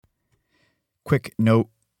Quick note,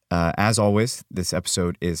 as always, this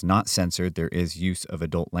episode is not censored. There is use of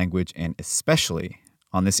adult language, and especially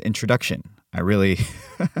on this introduction, I really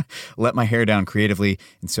let my hair down creatively.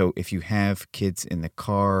 And so if you have kids in the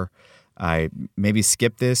car, I maybe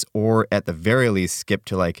skip this, or at the very least skip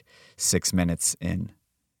to like 6 minutes in.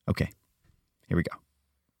 Okay, here we go.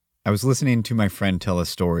 I was listening to my friend tell a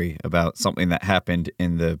story about something that happened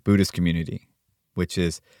in the Buddhist community, which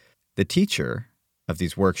is the teacher of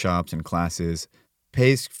these workshops and classes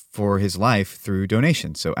pays for his life through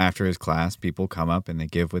donations. So after his class, people come up and they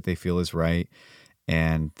give what they feel is right,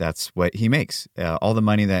 and that's what he makes. All the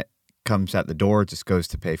money that comes at the door just goes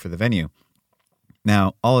to pay for the venue.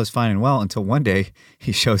 Now, all is fine and well until one day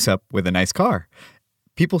he shows up with a nice car.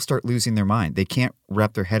 People start losing their mind. They can't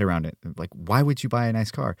wrap their head around it. Like, why would you buy a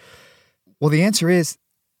nice car? Well, the answer is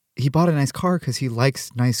he bought a nice car because he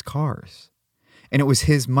likes nice cars. And it was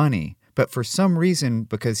his money. But for some reason,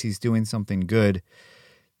 because he's doing something good,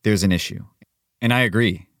 there's an issue. And I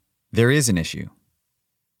agree. There is an issue.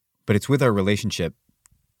 But it's with our relationship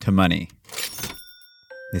to money.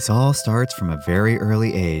 This all starts from a very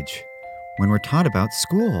early age when we're taught about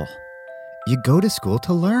school. You go to school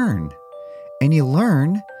to learn. And you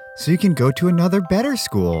learn so you can go to another better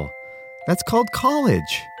school. That's called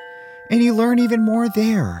college. And you learn even more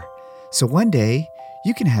there. So one day,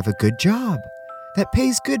 you can have a good job that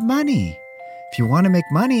pays good money. If you want to make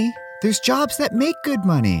money, there's jobs that make good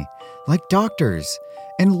money, like doctors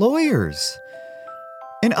and lawyers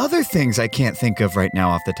and other things I can't think of right now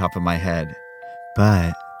off the top of my head.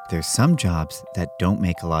 But there's some jobs that don't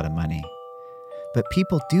make a lot of money. But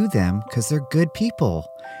people do them because they're good people.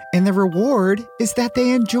 And the reward is that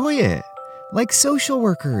they enjoy it, like social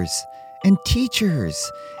workers and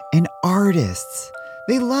teachers and artists.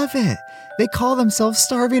 They love it. They call themselves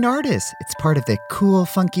starving artists. It's part of the cool,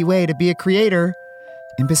 funky way to be a creator.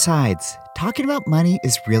 And besides, talking about money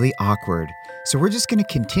is really awkward. So we're just going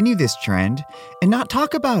to continue this trend and not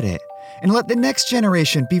talk about it, and let the next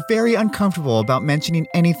generation be very uncomfortable about mentioning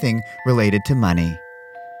anything related to money.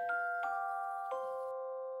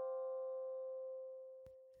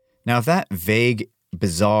 Now, if that vague,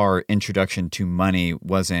 bizarre introduction to money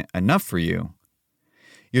wasn't enough for you,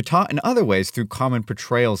 you're taught in other ways through common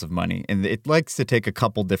portrayals of money, and it likes to take a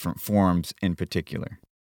couple different forms in particular.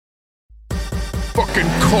 Fucking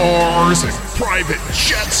cars and private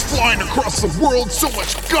jets flying across the world, so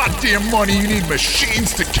much goddamn money you need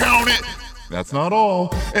machines to count it. That's not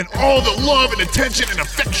all. And all the love and attention and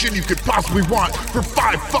affection you could possibly want for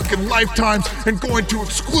 5 fucking lifetimes, and going to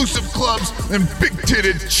exclusive clubs and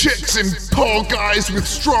big-titted chicks and tall guys with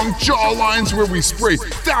strong jawlines where we spray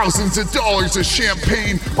thousands of dollars of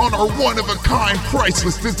champagne on our one-of-a-kind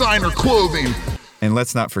priceless designer clothing. And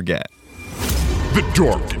let's not forget, the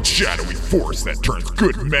dark and shadowy force that turns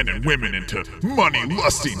good men and women into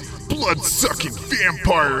money-lusting, blood-sucking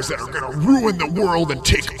vampires that are gonna ruin the world and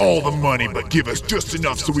take all the money but give us just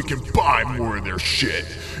enough so we can buy more of their shit.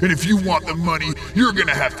 And if you want the money, you're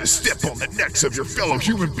gonna have to step on the necks of your fellow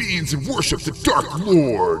human beings and worship the Dark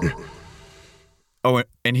Lord. Oh,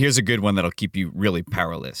 and here's a good one that'll keep you really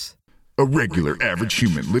powerless. A regular average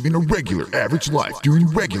human living a regular average life, doing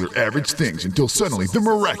regular average things until suddenly the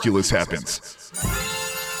miraculous happens.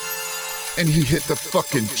 And he hit the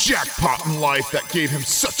fucking jackpot in life that gave him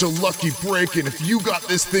such a lucky break, and if you got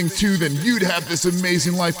this thing too, then you'd have this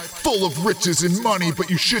amazing life full of riches and money, but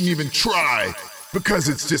you shouldn't even try, because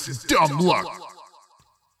it's just dumb luck.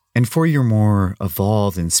 And for your more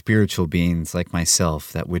evolved and spiritual beings like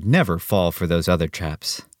myself that would never fall for those other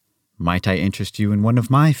traps, might I interest you in one of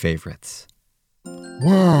my favorites?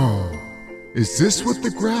 Wow, is this what the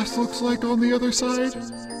grass looks like on the other side?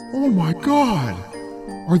 Oh my god,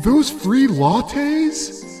 are those free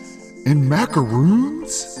lattes? And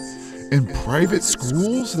macaroons? And private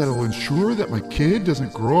schools that'll ensure that my kid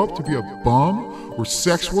doesn't grow up to be a bum or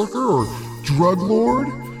sex worker or drug lord?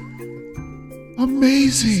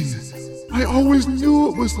 Amazing! I always knew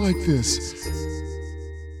it was like this.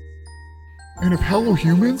 And if Hello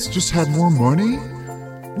Humans just had more money,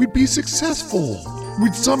 we'd be successful.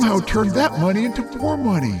 We'd somehow turn that money into more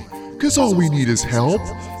money. 'Cause all we need is help.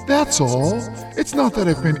 That's all. It's not that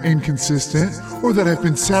I've been inconsistent or that I've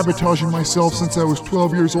been sabotaging myself since I was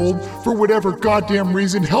 12 years old for whatever goddamn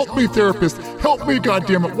reason. Help me, therapist. Help me,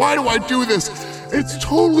 goddammit. Why do I do this? It's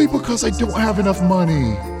totally because I don't have enough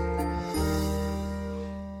money.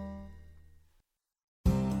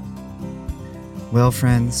 Well,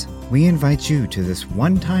 friends, we invite you to this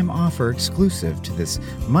one-time offer exclusive to this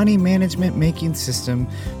money management making system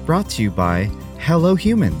brought to you by Hello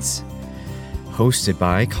Humans. Hosted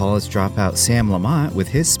by college dropout Sam Lamont with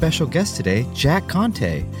his special guest today, Jack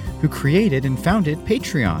Conte, who created and founded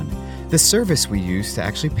Patreon, the service we use to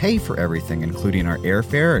actually pay for everything, including our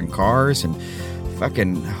airfare and cars and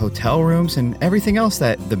fucking hotel rooms and everything else,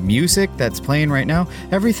 that the music that's playing right now,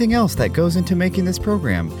 everything else that goes into making this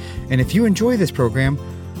program. And if you enjoy this program,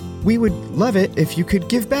 we would love it if you could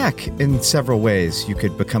give back in several ways. You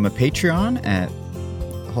could become a Patreon at,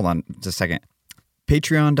 hold on just a second,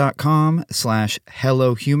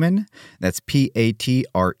 patreon.com/hellohuman. That's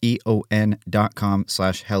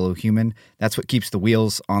patreon.com/hellohuman. That's what keeps the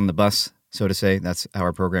wheels on the bus, so to say. That's how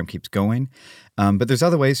our program keeps going. But there's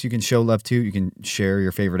other ways you can show love too. You can share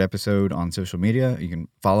your favorite episode on social media. You can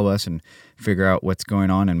follow us and figure out what's going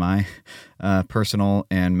on in my personal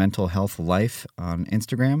and mental health life on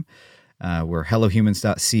Instagram. We're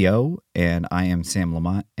hellohumans.co, and I am Sam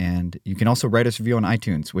Lamont. And you can also write us a review on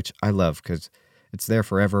iTunes, which I love because it's there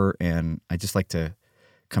forever, and I just like to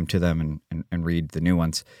come to them and read the new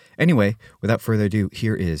ones. Anyway, without further ado,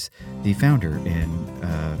 here is the founder and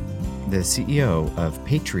the CEO of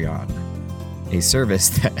Patreon, a service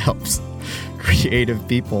that helps creative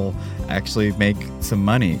people actually make some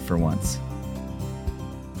money for once.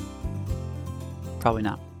 Probably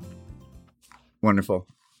not. Wonderful.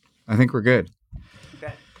 I think we're good.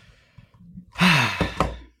 Okay.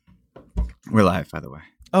 We're live, by the way.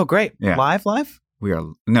 Oh, great. Yeah. Live? We are.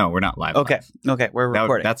 No, we're not live. Okay. Okay. We're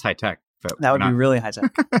recording. That's high tech. But that would be really high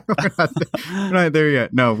tech. we're not there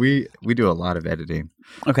yet. No, we do a lot of editing.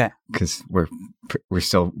 Okay. Because we're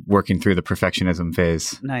still working through the perfectionism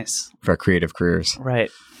phase. Nice. For our creative careers.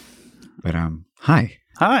 Right. But hi.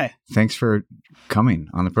 Hi. Thanks for coming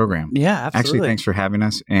on the program. Yeah, absolutely. Actually, thanks for having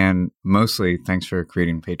us, and mostly thanks for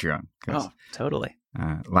creating Patreon. Oh, totally.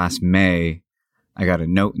 Last May, I got a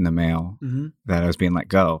note in the mail that I was being let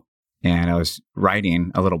go. And I was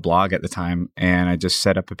writing a little blog at the time, and I just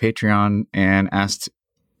set up a Patreon and asked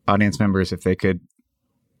audience members if they could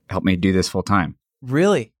help me do this full time.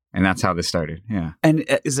 Really? And that's how this started. Yeah. And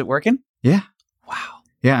is it working? Yeah. Wow.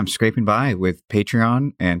 Yeah, I'm scraping by with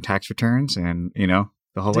Patreon and tax returns and,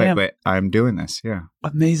 the whole way. But I'm doing this. Yeah.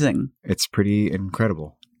 Amazing. It's pretty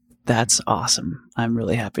incredible. That's awesome. I'm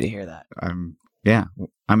really happy to hear that. I'm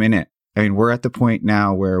in it. I mean, we're at the point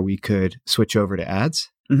now where we could switch over to ads.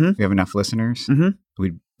 Mm-hmm. We have enough listeners. Mm-hmm.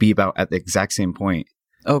 We'd be about at the exact same point.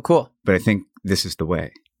 Oh, cool. But I think this is the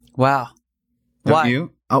way. Wow. Don't Why?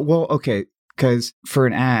 you? Well, okay. Because for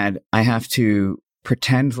an ad, I have to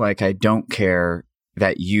pretend like I don't care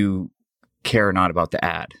that you care not about the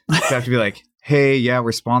ad. So I have to be like, hey, yeah,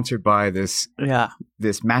 we're sponsored by this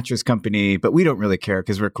mattress company, but we don't really care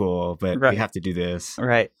because we're cool, but we have to do this.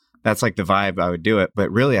 Right. That's like the vibe I would do it.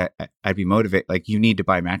 But really, I'd be motivated. Like, you need to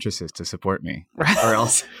buy mattresses to support me. Or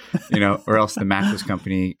else, or else the mattress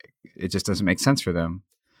company, it just doesn't make sense for them.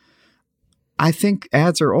 I think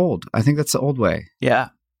ads are old. I think that's the old way. Yeah.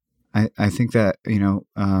 I think that,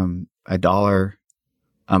 $1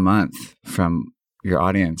 a month from your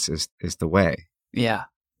audience is the way. Yeah.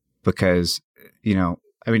 Because, you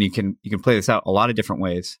can play this out a lot of different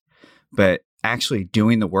ways, but actually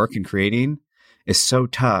doing the work and creating is so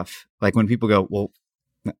tough. Like when people go, well,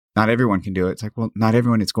 not everyone can do it. It's like, well, not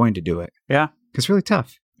everyone is going to do it. Yeah. It's really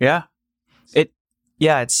tough. Yeah.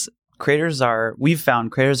 We've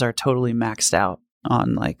found creators are totally maxed out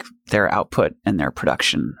on like their output and their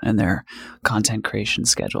production and their content creation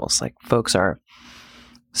schedules. Like folks are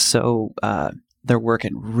so, they're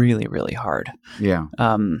working really, really hard. Yeah.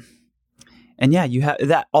 And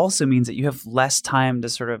that also means that you have less time to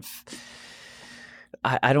sort of,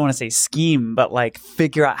 I don't want to say scheme, but like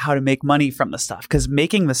figure out how to make money from the stuff, because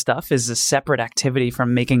making the stuff is a separate activity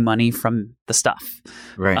from making money from the stuff.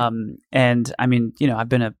 Right. And I mean, I've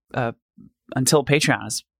been until Patreon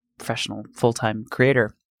as a professional full-time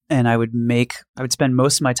creator, and I would spend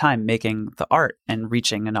most of my time making the art and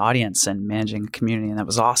reaching an audience and managing a community. And that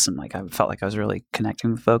was awesome. Like I felt like I was really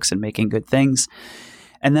connecting with folks and making good things.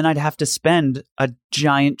 And then I'd have to spend a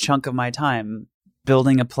giant chunk of my time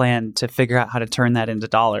building a plan to figure out how to turn that into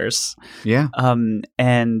dollars. Yeah.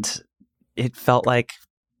 And it felt like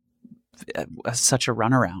such a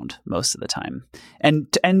runaround most of the time, and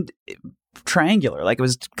triangular. Like it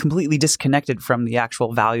was completely disconnected from the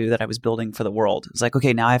actual value that I was building for the world. It was like,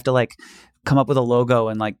 okay, now I have to like come up with a logo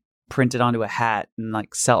and like print it onto a hat and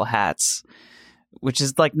like sell hats, which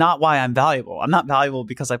is like not why I'm valuable. I'm not valuable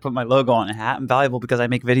because I put my logo on a hat. I'm valuable because I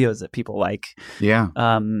make videos that people like. Yeah.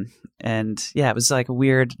 It was like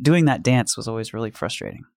doing that dance was always really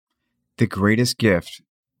frustrating. The greatest gift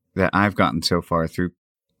that I've gotten so far through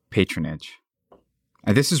patronage.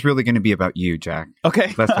 And this is really going to be about you, Jack.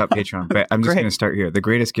 Okay. Less about Patreon, but I'm just going to start here. The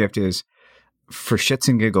greatest gift is, for shits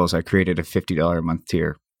and giggles, I created a $50 a month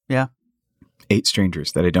tier. Yeah. 8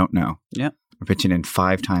 strangers that I don't know. Yeah. We're pitching in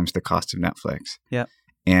 5 times the cost of Netflix. Yeah.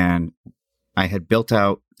 And I had built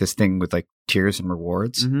out this thing with like tiers and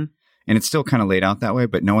rewards. Mm-hmm. And it's still kind of laid out that way,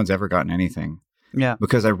 but no one's ever gotten anything. Yeah.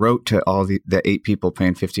 Because I wrote to all the 8 people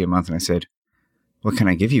paying $50 a month and I said, what can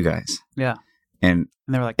I give you guys? Yeah. And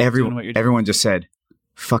they were like, doing what you're doing. everyone just said,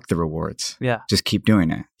 fuck the rewards. Yeah. Just keep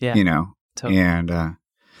doing it. Yeah. You know? Totally. And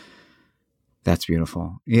that's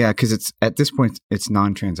beautiful. Yeah. Because it's at this point, it's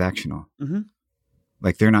non-transactional. Mm-hmm.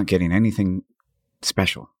 Like they're not getting anything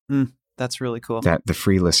special. That's really cool. That the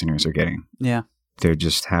free listeners are getting. Yeah. They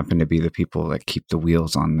just happen to be the people that keep the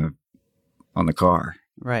wheels on the car.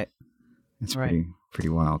 Right. It's pretty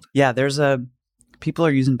wild. Yeah. People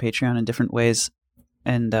are using Patreon in different ways.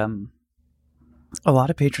 And a lot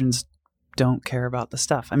of patrons don't care about the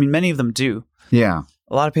stuff. I mean, many of them do. Yeah.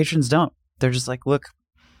 A lot of patrons don't. They're just like, look,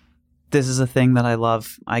 this is a thing that I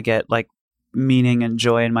love. I get like meaning and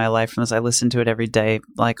joy in my life from this. I listen to it every day,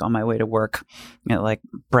 like on my way to work. It like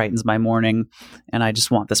brightens my morning, and I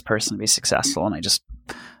just want this person to be successful. And I just,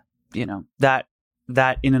 that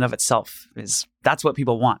in and of itself that's what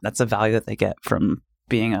people want. That's the value that they get from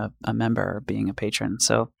being a member or being a patron.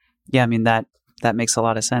 So yeah, I mean, that makes a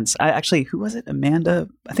lot of sense. Who was it? Amanda,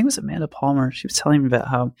 I think it was Amanda Palmer. She was telling me about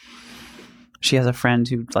how she has a friend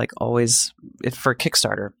who like always, for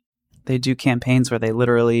Kickstarter, they do campaigns where they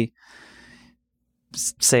literally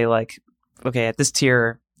say like, okay, at this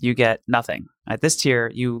tier, you get nothing. At this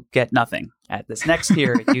tier, you get nothing. At this next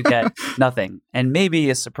tier, you get nothing. And maybe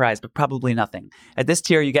a surprise, but probably nothing. At this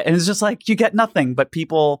tier, you get, and it's just like, you get nothing, but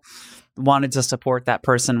people wanted to support that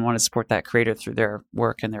person, wanted to support that creator through their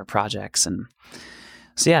work and their projects. And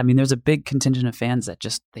so, yeah, I mean, there's a big contingent of fans that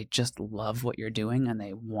they just love what you're doing and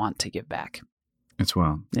they want to give back. As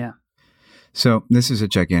well. Yeah. So this is a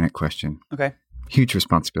gigantic question. Okay. Huge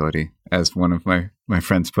responsibility, as one of my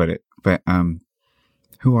friends put it. But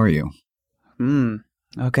who are you?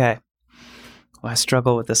 Okay. Well, I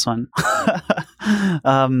struggle with this one.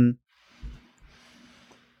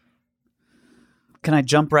 Can I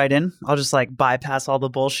jump right in? I'll just like bypass all the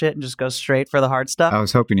bullshit and just go straight for the hard stuff. I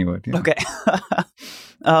was hoping you would. Yeah. Okay.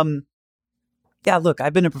 Yeah, look,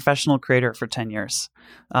 I've been a professional creator for 10 years.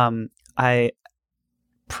 I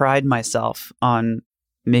pride myself on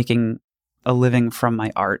making a living from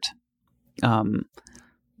my art.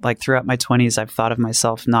 Like throughout my 20s, I've thought of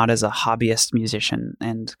myself not as a hobbyist musician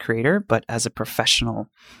and creator, but as a professional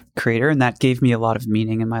creator. And that gave me a lot of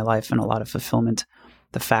meaning in my life and a lot of fulfillment.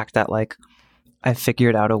 The fact that like I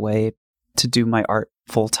figured out a way to do my art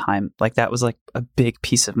full time. Like that was like a big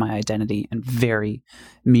piece of my identity and very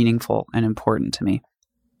meaningful and important to me.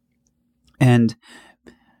 And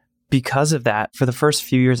because of that, for the first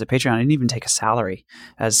few years at Patreon, I didn't even take a salary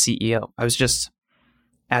as CEO. I was just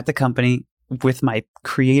at the company with my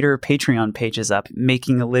creator Patreon pages up,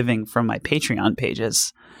 making a living from my Patreon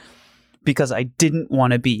pages because I didn't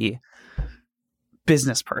want to be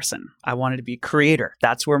business person. I wanted to be creator.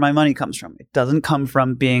 That's where my money comes from. It doesn't come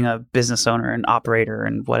from being a business owner and operator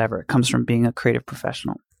and whatever. It comes from being a creative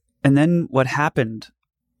professional. And then what happened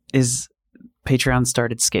is Patreon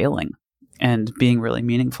started scaling and being really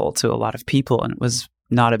meaningful to a lot of people. And it was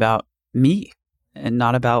not about me and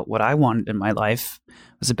not about what I wanted in my life.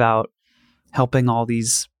 It was about helping all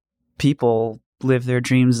these people live their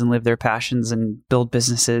dreams and live their passions and build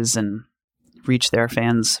businesses and reach their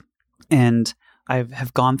fans. And I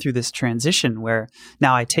have gone through this transition where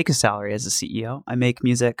now I take a salary as a CEO. I make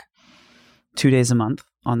music 2 days a month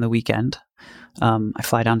on the weekend. I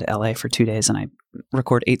fly down to LA for 2 days and I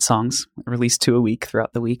record 8 songs, release 2 a week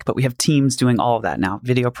throughout the week. But we have teams doing all of that now: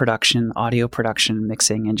 video production, audio production,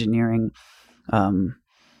 mixing, engineering,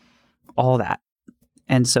 all that.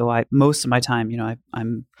 And so most of my time,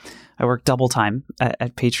 I work double time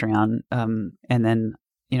at Patreon, and then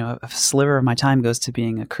a sliver of my time goes to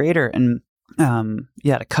being a creator. And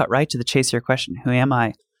to cut right to the chase of your question, who am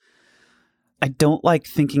I? I don't like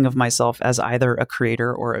thinking of myself as either a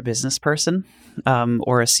creator or a business person,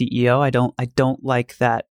 or a CEO. I don't like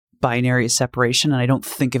that binary separation, and I don't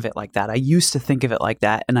think of it like that. I used to think of it like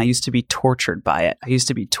that, and I used to be tortured by it.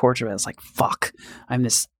 It's like, fuck,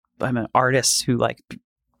 I'm an artist who like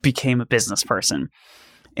became a business person.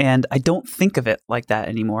 And I don't think of it like that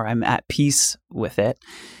anymore. I'm at peace with it.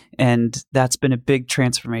 And that's been a big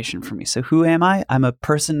transformation for me. So who am I? I'm a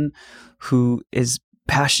person who is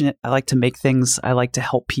passionate. I like to make things. I like to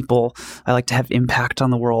help people. I like to have impact on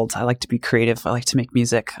the world. I like to be creative. I like to make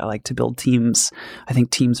music. I like to build teams. I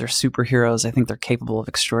think teams are superheroes. I think they're capable of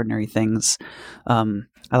extraordinary things. I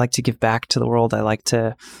like to give back to the world. I like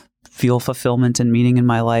to feel fulfillment and meaning in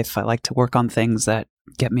my life. I like to work on things that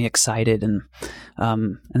get me excited, and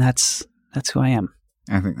that's That's who I am.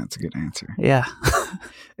 I think that's a good answer. Yeah.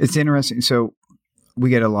 It's interesting. So we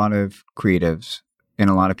get a lot of creatives and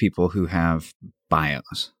a lot of people who have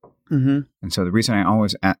bios. Mm-hmm. And so the reason I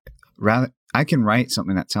always I can write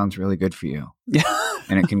something that sounds really good for you. Yeah.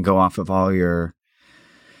 And it can go off of all your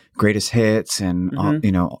greatest hits and all,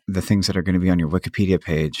 the things that are going to be on your Wikipedia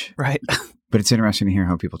page. Right. But it's interesting to hear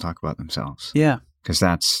how people talk about themselves. Yeah. Because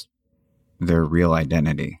that's their real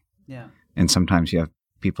identity. Yeah. And sometimes you have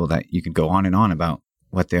people that you can go on and on about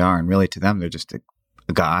what they are. And really to them, they're just a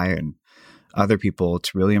guy. And other people,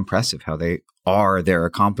 it's really impressive how they are their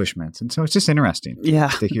accomplishments. And so it's just interesting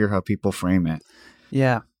to hear how people frame it.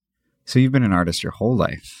 Yeah. So you've been an artist your whole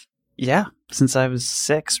life. Yeah. Since I was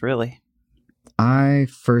 6, really. I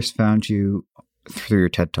first found you through your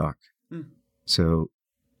TED Talk. So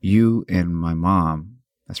you and my mom,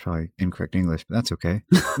 that's probably incorrect English, but that's okay.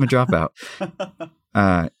 I'm a dropout.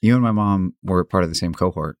 You and my mom were part of the same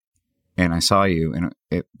cohort. And I saw you, and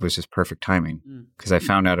it was just perfect timing because I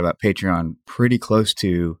found out about Patreon pretty close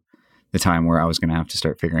to the time where I was going to have to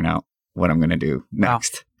start figuring out what I'm going to do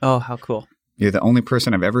next. Wow. Oh, how cool. You're the only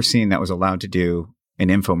person I've ever seen that was allowed to do an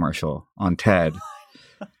infomercial on TED.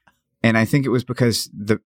 And I think it was because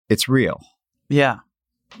it's real. Yeah.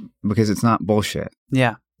 Because it's not bullshit.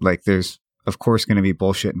 Yeah. Like there's, of course, going to be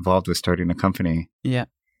bullshit involved with starting a company. Yeah.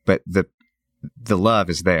 But the love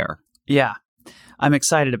is there. Yeah. I'm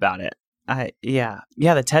excited about it. The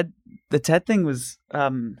TED thing was,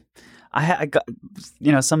 I got,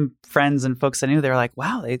 some friends and folks I knew, they were like,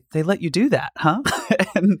 wow, they let you do that, huh?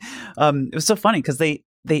 And it was so funny because they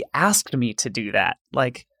asked me to do that.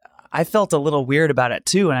 Like, I felt a little weird about it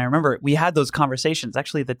too. And I remember we had those conversations.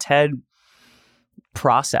 Actually, the TED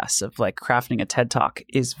process of like crafting a TED Talk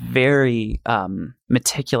is very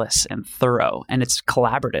meticulous and thorough, and it's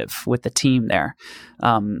collaborative with the team there.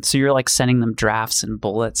 So you're like sending them drafts and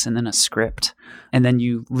bullets and then a script, and then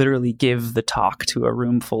you literally give the talk to a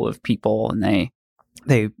room full of people, and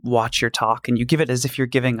they watch your talk, and you give it as if you're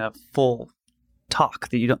giving a full talk.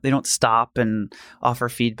 That they don't stop and offer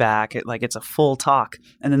feedback. It's a full talk,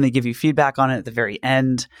 and then they give you feedback on it at the very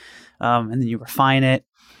end, and then you refine it.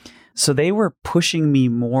 So they were pushing me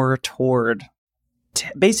more toward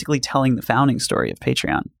basically telling the founding story of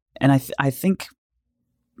Patreon, and I think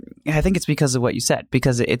it's because of what you said,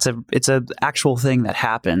 because it's a actual thing that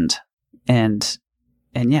happened, and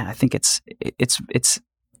yeah, I think it's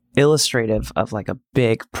illustrative of like a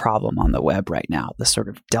big problem on the web right now, the sort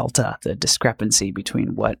of delta, the discrepancy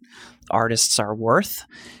between what artists are worth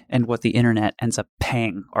and what the internet ends up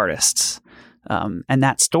paying artists, and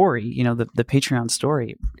that story, the Patreon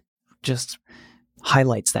story, just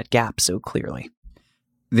highlights that gap so clearly.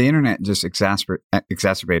 The internet just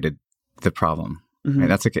exacerbated the problem. Mm-hmm. Right?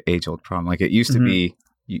 That's like an age-old problem. Like it used to be,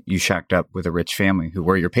 you shacked up with a rich family who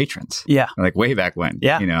were your patrons. Yeah, like way back when.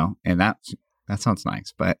 Yeah, and that sounds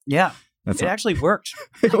nice, but yeah, it actually worked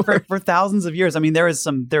for thousands of years. I mean, there was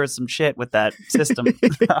some shit with that system.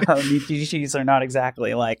 DGs are not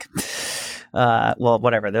exactly like, well,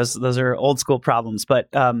 whatever. Those are old school problems, but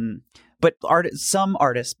some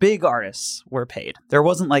artists, big artists, were paid. There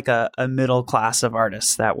wasn't like a middle class of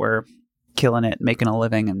artists that were killing it, making a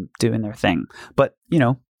living and doing their thing. But,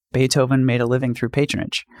 Beethoven made a living through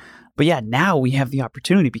patronage. But yeah, now we have the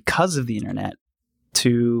opportunity because of the internet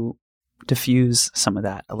to diffuse some of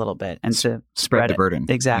that a little bit and to spread the burden.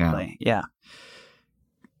 Exactly. Yeah.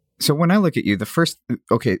 So when I look at you,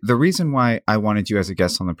 the reason why I wanted you as a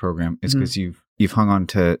guest on the program is because you've hung on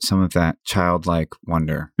to some of that childlike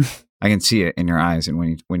wonder. I can see it in your eyes and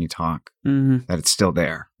when you talk, that it's still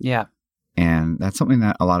there. Yeah. And that's something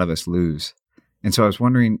that a lot of us lose. And so I was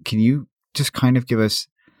wondering, can you just kind of give us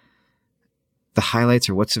the highlights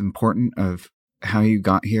or what's important of how you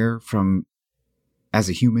got here from as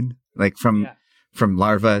a human, like from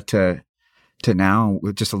larva to now,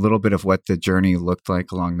 with just a little bit of what the journey looked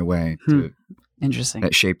like along the way. Interesting.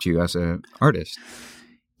 That shaped you as an artist.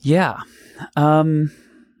 Yeah. What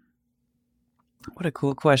a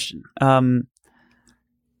cool question. When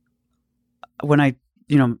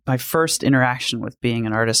my first interaction with being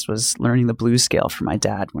an artist was learning the blues scale from my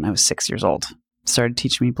dad when I was 6 years old. Started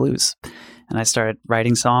teaching me blues, and I started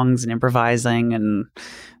writing songs and improvising, and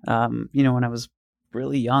when I was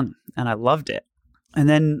really young, and I loved it. And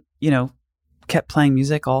then kept playing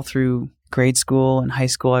music all through grade school and high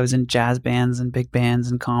school. I was in jazz bands and big bands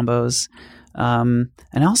and combos, and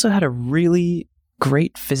I also had a really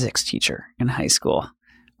great physics teacher in high school,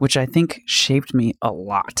 which I think shaped me a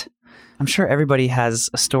lot. I'm sure everybody has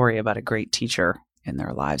a story about a great teacher in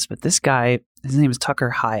their lives, but this guy, his name is Tucker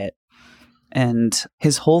Hyatt, and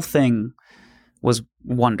his whole thing was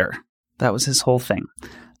wonder. That was his whole thing.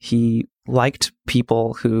 he liked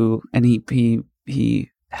people and he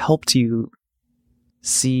helped you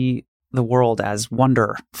see the world as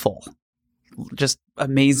wonderful, just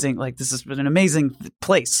amazing. Like, this has been an amazing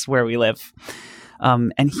place where we live.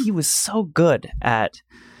 And he was so good at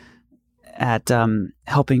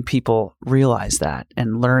helping people realize that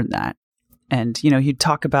and learn that. And, he'd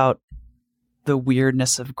talk about the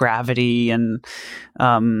weirdness of gravity, and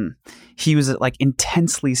he was like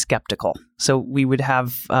intensely skeptical. So we would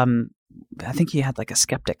have, I think he had like a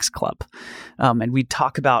skeptics club, and we'd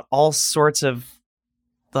talk about all sorts of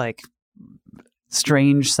like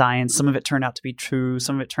strange science. Some of it turned out to be true,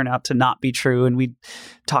 some of it turned out to not be true, and we'd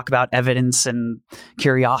talk about evidence and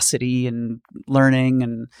curiosity and learning.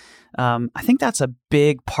 And I think that's a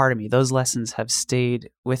big part of me. Those lessons have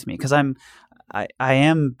stayed with me because I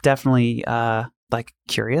am definitely like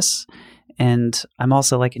curious, and I'm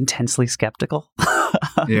also like intensely skeptical.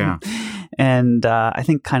 Yeah. And I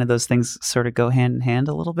think kind of those things sort of go hand in hand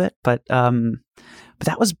a little bit, but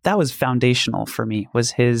that was foundational for me,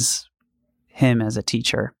 was him as a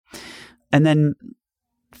teacher. And then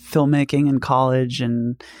filmmaking in college,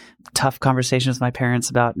 and tough conversations with my parents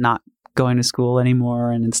about not going to school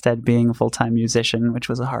anymore and instead being a full-time musician, which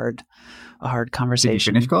was a hard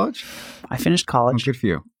conversation. Did you finish college? I finished college. Oh, good for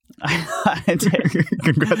you. I did.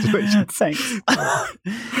 Congratulations. Thanks.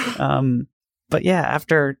 But yeah,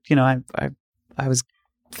 after, I was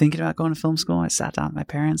thinking about going to film school, I sat down with my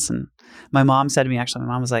parents, and my mom said to me, actually,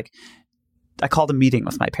 my mom was like, I called a meeting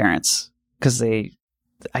with my parents because I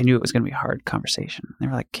knew it was going to be a hard conversation. They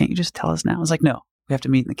were like, can't you just tell us now? I was like, no, we have to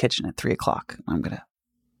meet in the kitchen at 3:00.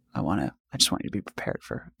 I just want you to be prepared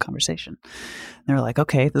for a conversation. And they were like,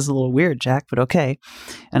 okay, this is a little weird, Jack, but okay.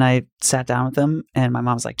 And I sat down with them, and my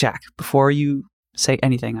mom was like, Jack, before you say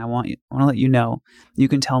anything, I want to let you know, you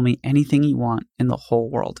can tell me anything you want in the whole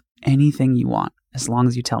world, anything you want, as long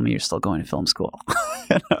as you tell me you're still going to film school.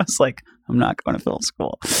 And I was like, I'm not going to film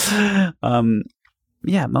school.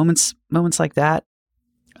 Yeah, moments like that.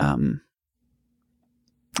 I don't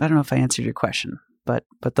know if I answered your question, but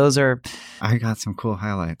those are. I got some cool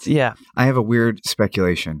highlights. Yeah, I have a weird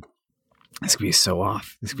speculation. This could be so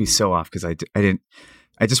off. Because I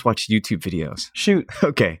just watched YouTube videos. Shoot.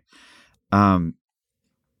 Okay.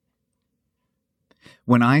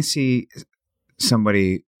 When I see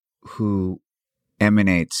somebody who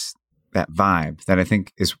emanates that vibe, that I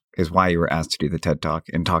think is why you were asked to do the TED Talk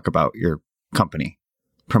and talk about your company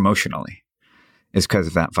promotionally, is because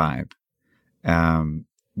of that vibe.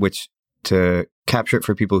 Which, to capture it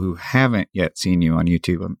for people who haven't yet seen you on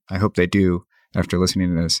YouTube, I hope they do after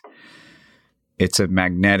listening to this. It's a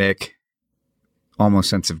magnetic, almost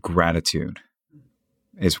sense of gratitude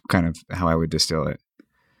is kind of how I would distill it.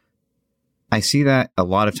 I see that a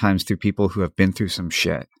lot of times through people who have been through some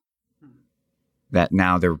shit, that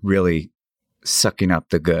now they're really sucking up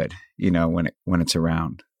the good, when it's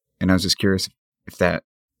around. And I was just curious if that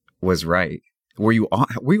was right. Were you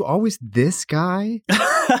always this guy,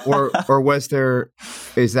 or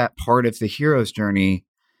is that part of the hero's journey?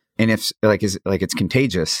 And if it's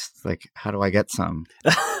contagious, like, how do I get some,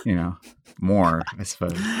 more, I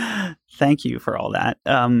suppose. Thank you for all that.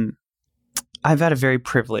 I've had a very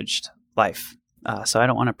privileged life. So I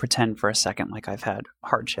don't want to pretend for a second like I've had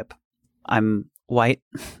hardship. I'm white.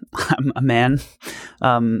 I'm a man.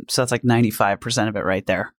 So that's like 95% of it right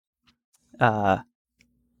there.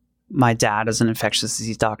 My dad is an infectious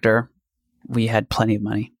disease doctor. We had plenty of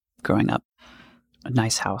money growing up. A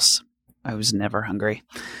nice house. I was never hungry.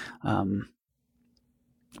 Went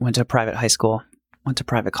to a private high school. Went to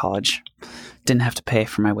private college. Didn't have to pay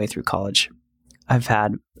for my way through college. I've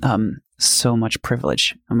had so much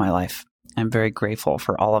privilege in my life. I'm very grateful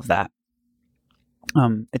for all of that.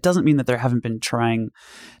 It doesn't mean that there haven't been trying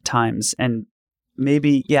times, and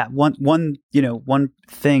maybe, one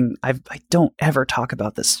thing, I don't ever talk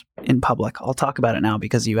about this in public. I'll talk about it now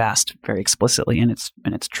because you asked very explicitly, and it's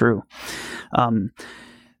true.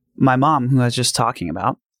 My mom, who I was just talking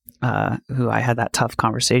about, who I had that tough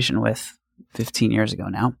conversation with 15 years ago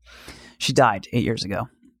now, she died 8 years ago.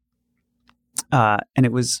 And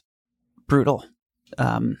it was brutal.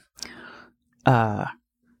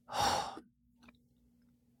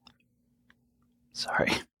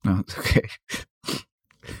 Sorry. No, it's okay.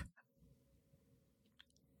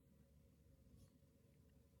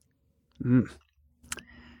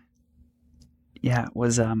 Yeah, it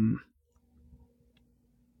was,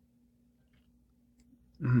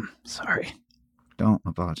 sorry. Don't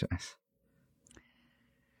apologize.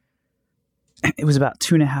 It was about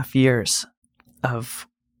 2.5 years of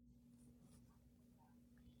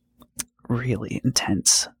really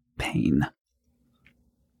intense pain.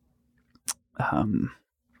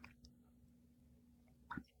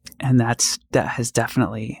 that has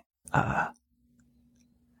definitely,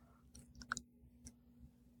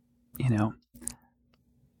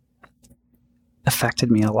 affected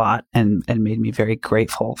me a lot and made me very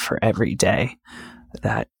grateful for every day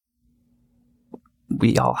that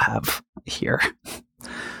we all have here.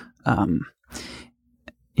 I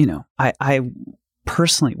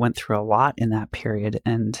personally went through a lot in that period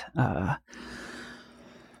and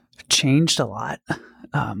changed a lot.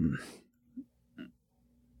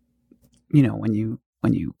 When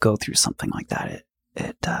you go through something like that,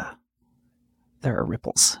 it there are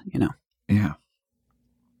ripples, Yeah.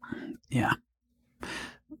 Yeah.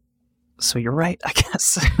 So you're right, I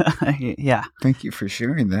guess. Yeah. Thank you for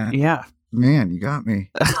sharing that. Yeah. Man, you got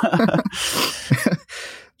me.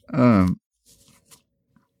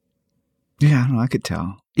 Yeah, I don't know, I could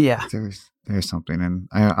tell. Yeah. There's something. And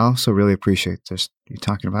I also really appreciate just you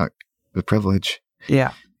talking about the privilege.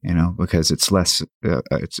 Yeah. Because it's less,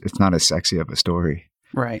 it's not as sexy of a story.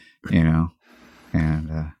 Right. And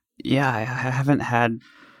yeah,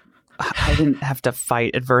 I didn't have to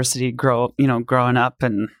fight adversity growing up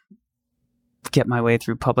and get my way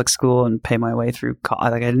through public school and pay my way through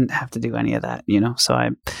college. Like I didn't have to do any of that, So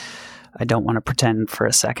I don't want to pretend for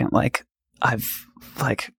a second like I've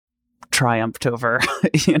triumphed over,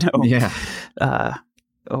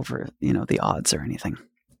 over, the odds or anything.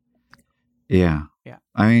 Yeah. Yeah.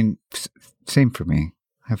 I mean, same for me.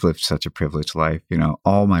 I've lived such a privileged life.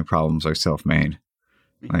 All my problems are self-made.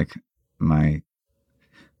 Like my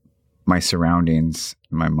surroundings,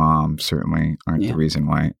 my mom certainly aren't the reason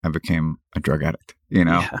why I became a drug addict,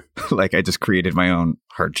 Like I just created my own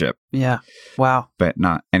hardship. Yeah. Wow. But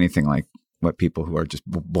not anything like what people who are just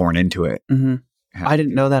born into it. Mm-hmm. I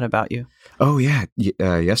didn't know that about you. Oh yeah.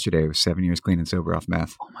 Yesterday was 7 years clean and sober off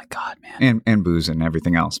meth. Oh my God, man. And booze and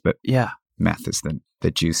everything else. But yeah, meth is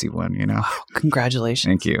the juicy one, Oh,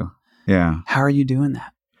 congratulations. Thank you. Yeah. How are you doing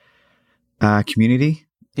that? Community.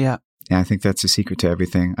 Yeah. Yeah, I think that's the secret to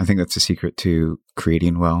everything. I think that's the secret to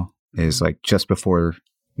creating well is like just before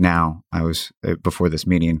before this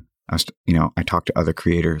meeting, I talk to other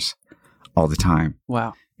creators all the time.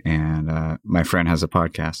 Wow. And my friend has a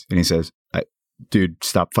podcast and he says, dude,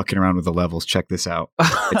 stop fucking around with the levels. Check this out.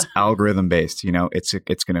 It's algorithm based. It's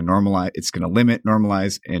going to normalize, it's going to limit,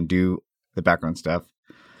 normalize, and do the background stuff.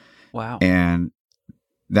 Wow. And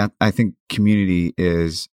that, I think community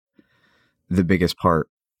is the biggest part.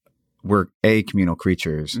 We're communal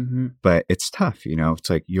creatures, but it's tough. It's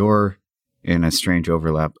like you're in a strange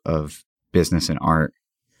overlap of business and art.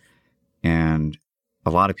 And a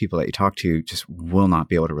lot of people that you talk to just will not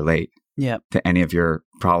be able to relate to any of your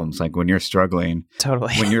problems. Like when you're struggling,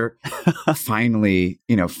 totally, when you're finally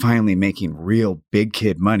making real big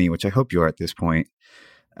kid money, which I hope you are at this point.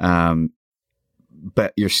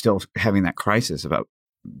 But you're still having that crisis about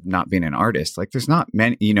not being an artist. Like there's not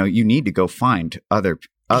many, you need to go find others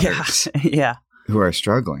who are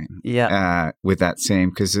struggling with that same,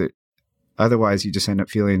 because otherwise you just end up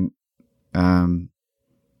feeling a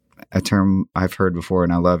term I've heard before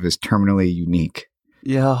and I love is terminally unique.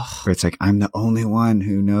 Yeah. Where it's like, I'm the only one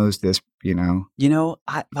who knows this,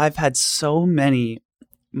 I've had so many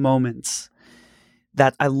moments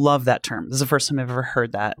that I love that term. This is the first time I've ever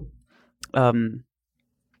heard that. And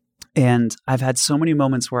I've had so many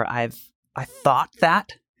moments where I thought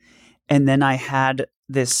that, and then I had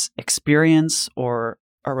this experience or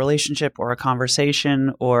a relationship or a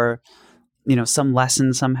conversation or, some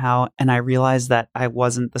lesson somehow. And I realized that I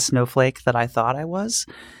wasn't the snowflake that I thought I was,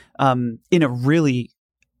 in a really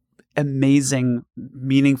amazing,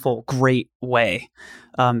 meaningful, great way.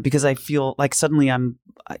 Because I feel like suddenly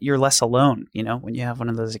you're less alone, when you have one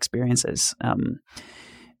of those experiences. And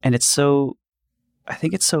I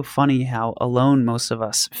think it's so funny how alone most of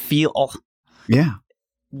us feel. Yeah.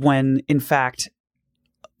 When in fact,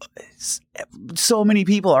 so many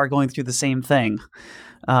people are going through the same thing.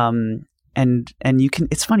 And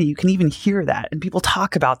it's funny, you can even hear that and people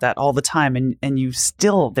talk about that all the time. And you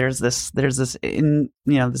still, there's this in,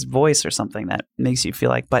 this voice or something that makes you feel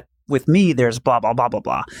like, but with me, there's blah, blah, blah, blah,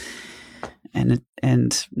 blah. And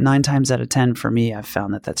 9 times out of 10 for me, I've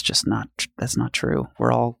found that that's not true.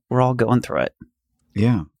 We're all going through it.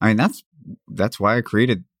 Yeah. I mean, that's why I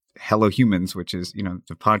created Hello Humans, which is,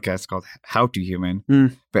 the podcast called How to Human.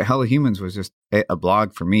 But Hello Humans was just a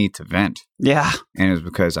blog for me to vent. Yeah. And it was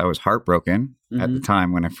because I was heartbroken at the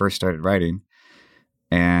time when I first started writing.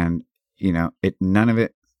 And, none of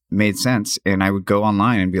it made sense. And I would go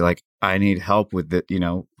online and be like, I need help with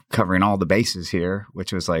covering all the bases here,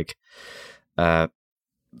 which was like,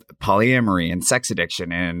 polyamory and sex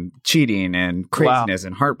addiction and cheating and craziness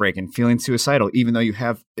and heartbreak and feeling suicidal, even though you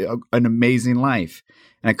have an amazing life.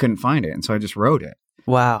 and I couldn't find it. And so I just wrote it.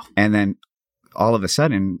 Wow. And then all of a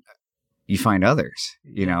sudden you find others,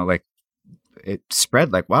 like it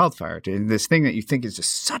spread like wildfire. And this thing that you think is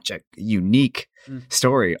just such a unique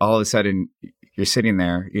story, all of a sudden you're sitting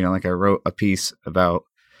there, like I wrote a piece about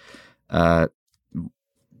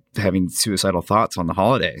having suicidal thoughts on the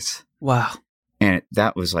holidays. Wow. And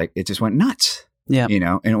that was like, it just went nuts. Yeah.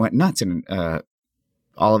 And it went nuts. And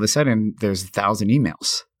all of a sudden there's 1,000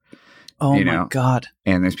 emails. Oh my God.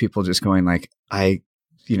 And there's people just going like,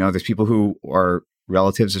 there's people who are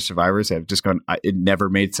relatives or survivors that have just gone, it never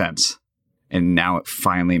made sense. And now it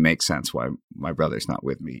finally makes sense why my brother's not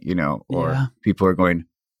with me, or people are going,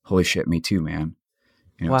 holy shit, me too, man.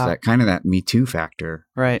 Wow. It's that kind of that me too factor.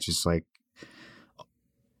 Right. Just like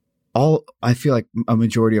I feel like a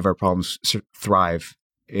majority of our problems thrive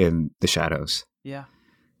in the shadows. Yeah.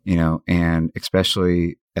 And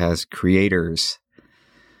especially as creators,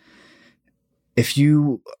 if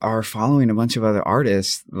you are following a bunch of other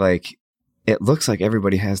artists, like it looks like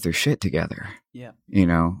everybody has their shit together. Yeah.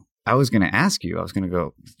 I was going to ask you,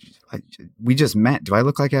 go, we just met. Do I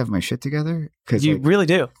look like I have my shit together? Because you really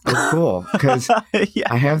do. It's cool. Because yeah.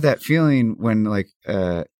 I have that feeling when like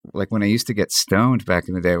when I used to get stoned back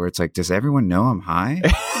in the day where it's like, does everyone know I'm high?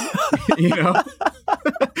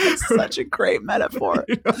 Such a great metaphor.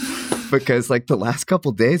 Because like the last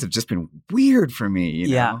couple of days have just been weird for me,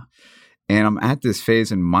 Yeah. And I'm at this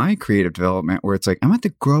phase in my creative development where it's like, I'm at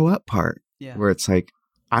the grow up part where it's like,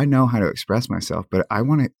 I know how to express myself, but I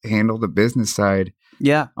want to handle the business side.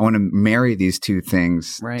 Yeah. I want to marry these two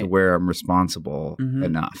things Right. to where I'm responsible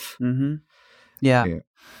enough. Mm-hmm. Yeah.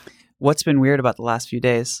 What's been weird about the last few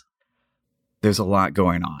days? There's a lot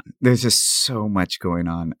going on. There's just so much going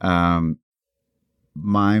on.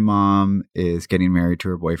 My mom is getting married to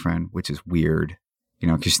her boyfriend, which is weird,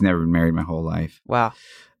 because she's never been married my whole life. Wow.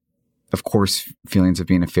 Of course, feelings of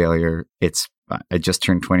being a failure. I just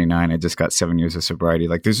turned 29. I just got 7 years of sobriety.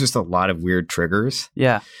 Like there's just a lot of weird triggers.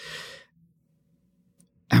 Yeah.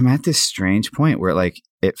 I'm at this strange point where like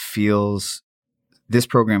this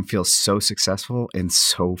program feels so successful and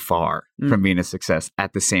so far from being a success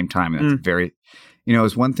at the same time. And that's very, it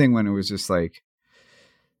was one thing when it was just like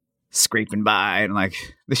scraping by and like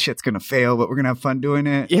this shit's going to fail, but we're going to have fun doing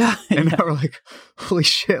it. Yeah. And now we're like, holy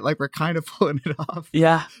shit, like we're kind of pulling it off.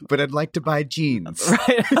 Yeah. But I'd like to buy jeans.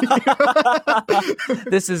 Right.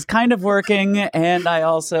 This is kind of working. And I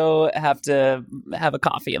also have to have a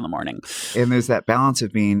coffee in the morning. And there's that balance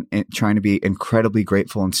of trying to be incredibly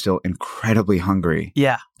grateful and still incredibly hungry.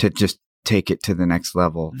 Yeah. To just take it to the next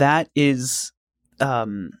level. That is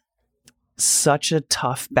such a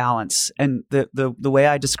tough balance. And the way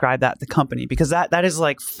I describe that, the company, because that is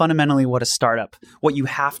like fundamentally what you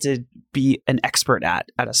have to be an expert at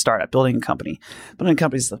a startup, building a company. Building a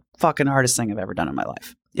company is the fucking hardest thing I've ever done in my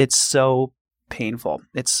life. It's so painful.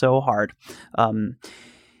 It's so hard.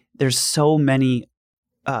 There's so many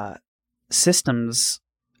systems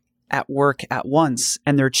at work at once,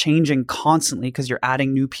 and they're changing constantly because you're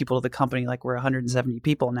adding new people to the company. Like we're 170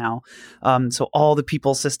 people now. So all the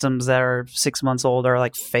people systems that are 6 months old are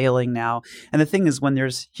like failing now. And the thing is, when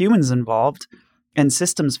there's humans involved and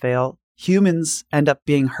systems fail, humans end up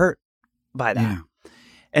being hurt by that. Yeah.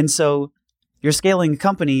 And so you're scaling a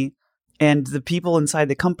company and the people inside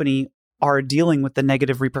the company are dealing with the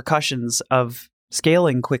negative repercussions of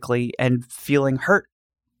scaling quickly and feeling hurt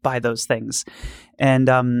by those things. And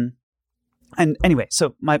anyway,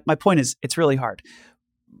 so my point is, it's really hard.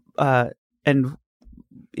 And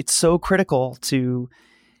it's so critical to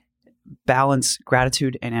balance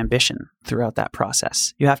gratitude and ambition throughout that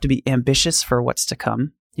process. You have to be ambitious for what's to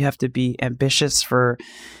come. You have to be ambitious for,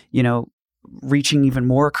 reaching even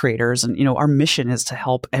more creators. And, our mission is to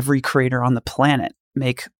help every creator on the planet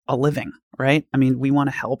make a living, right? I mean, we want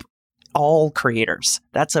to help all creators.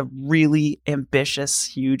 That's a really ambitious,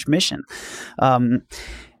 huge mission.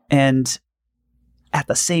 And at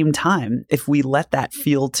the same time, if we let that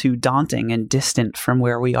feel too daunting and distant from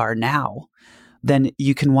where we are now, then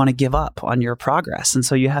you can want to give up on your progress. And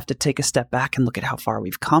so you have to take a step back and look at how far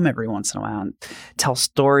we've come every once in a while and tell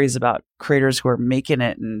stories about creators who are making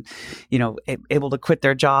it and, able to quit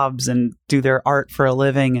their jobs and do their art for a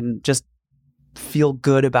living and just feel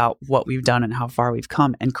good about what we've done and how far we've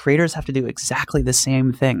come. And creators have to do exactly the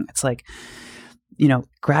same thing. It's like,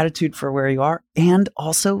 gratitude for where you are. And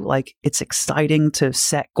also like, it's exciting to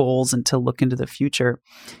set goals and to look into the future.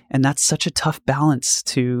 And that's such a tough balance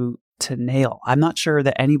to nail. I'm not sure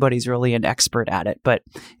that anybody's really an expert at it, but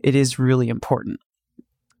it is really important.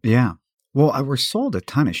 Yeah. Well, we're sold a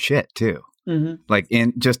ton of shit too. Mm-hmm. Like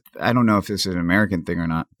I don't know if this is an American thing or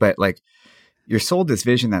not, but like you're sold this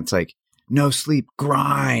vision that's like, no sleep,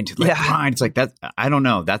 grind, like Yeah. grind. It's like that. I don't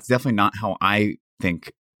know. That's definitely not how I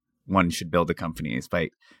think one should build a company, is by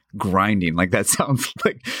grinding. Like that sounds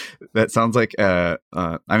like I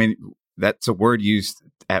mean, that's a word used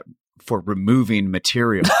for removing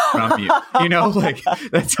material from you. You know, like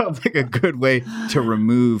that sounds like a good way to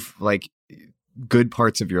remove like good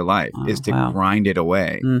parts of your life, is to grind it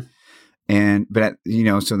away. But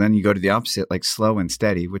so then you go to the opposite, like slow and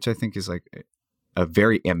steady, which I think is like a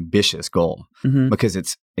very ambitious goal, because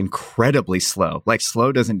it's incredibly slow. Like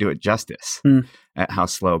slow doesn't do it justice at how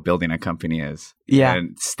slow building a company is. Yeah.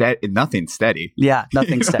 And nothing's steady. Yeah.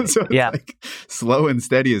 Nothing's steady. So it's yeah. like slow and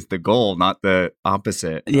steady is the goal, not the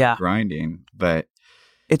opposite of grinding. But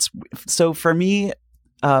it's so for me,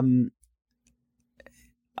 I'm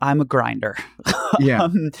a grinder. Yeah.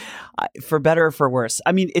 For better or for worse.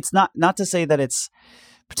 I mean, it's not to say that it's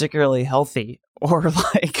particularly healthy or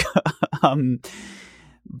like,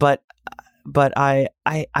 but I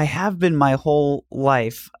have been my whole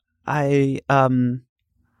life. I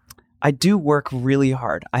do work really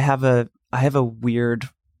hard. I have a weird,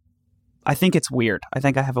 I think it's weird. I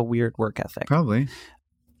think I have a weird work ethic. Probably.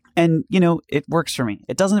 And, it works for me.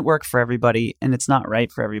 It doesn't work for everybody, and it's not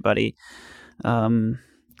right for everybody.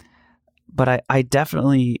 But I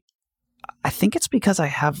definitely, I think it's because I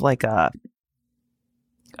have like a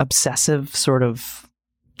obsessive sort of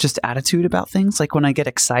just attitude about things. Like when I get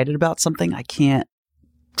excited about something, I can't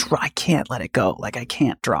let it go. Like I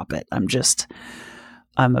can't drop it. I'm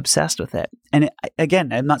obsessed with it. And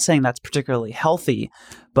again, I'm not saying that's particularly healthy,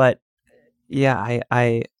 but yeah,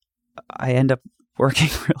 I end up working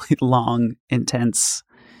really long, intense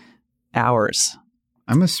hours.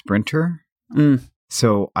 I'm a sprinter.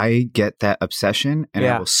 So I get that obsession and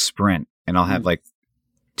I will sprint, and I'll have like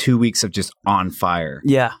 2 weeks of just on fire.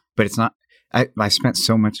 Yeah. But it's not, I spent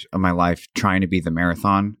so much of my life trying to be the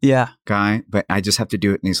marathon guy, but I just have to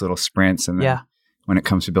do it in these little sprints. And then when it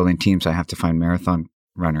comes to building teams, I have to find marathon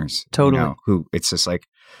runners. Totally. Who it's just like,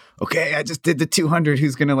 okay, I just did the 200.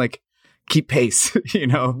 Who's going to like keep pace,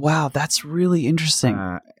 Wow. That's really interesting.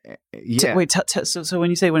 Yeah. So when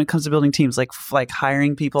you say when it comes to building teams, like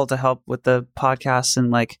hiring people to help with the podcast and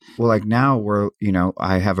like, well, like now we're,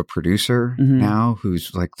 I have a producer now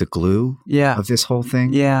who's like the glue of this whole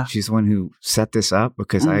thing. Yeah. She's the one who set this up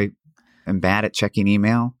because I am bad at checking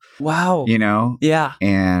email. Wow. Yeah.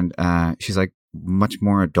 And she's like much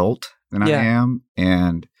more adult than I am.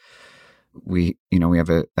 And we have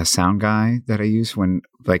a sound guy that I use when,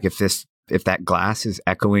 like, if that glass is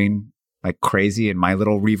echoing like crazy and my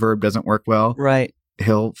little reverb doesn't work well, right,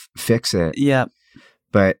 he'll fix it. Yeah.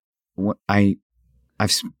 But I've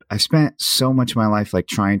spent so much of my life like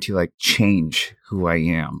trying to like change who I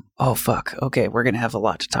am. Oh fuck. Okay, we're gonna have a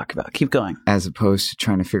lot to talk about. Keep going. As opposed to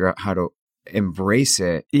trying to figure out how to embrace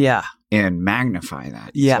it. Yeah. And magnify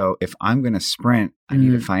that. Yeah. So if I'm gonna sprint, I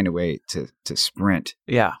need to find a way to sprint.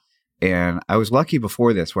 Yeah. And I was lucky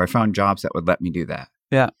before this where I found jobs that would let me do that.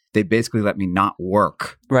 Yeah. They basically let me not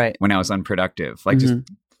work when I was unproductive, like just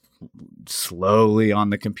slowly on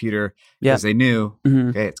the computer because they knew,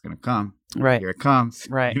 okay, it's going to come. Right. Here it comes.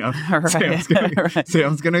 Right.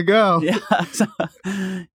 Sam's going to go. Yeah.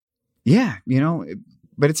 Yeah.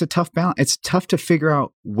 But it's a tough balance. It's tough to figure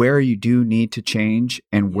out where you do need to change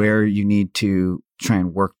and where you need to try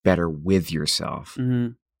and work better with yourself.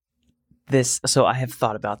 So I have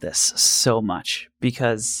thought about this so much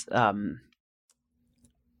because,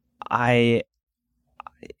 I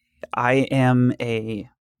am I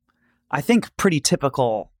think pretty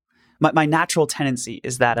typical. My natural tendency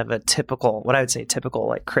is that of a typical, what I would say typical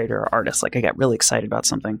like creator or artist. Like I get really excited about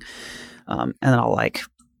something, and then I'll like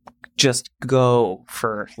just go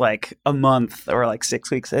for like a month or like 6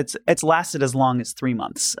 weeks. It's lasted as long as 3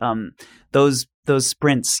 months. Those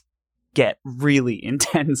sprints get really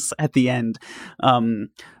intense at the end.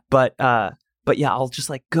 But yeah, I'll just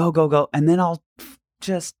like go, and then I'll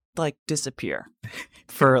just like disappear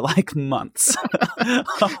for like months.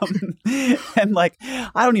 And like,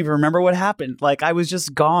 I don't even remember what happened. Like I was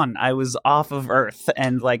just gone. I was off of Earth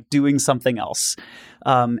and like doing something else.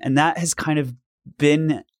 And that has kind of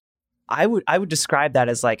been, I would describe that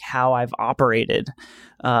as like how I've operated,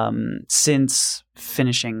 since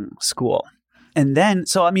finishing school. And then,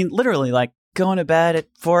 so, I mean, literally like going to bed at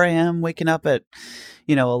 4 a.m., waking up at,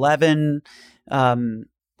 11,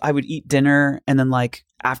 I would eat dinner, and then like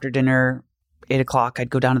after dinner, 8 o'clock, I'd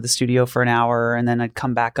go down to the studio for an hour, and then I'd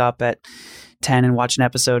come back up at 10 and watch an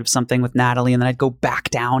episode of something with Natalie, and then I'd go back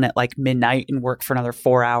down at like midnight and work for another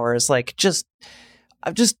 4 hours. Like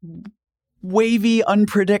I've just wavy,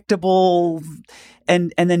 unpredictable,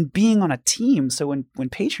 and then being on a team. So when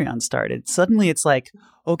Patreon started, suddenly it's like,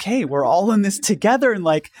 okay, we're all in this together, and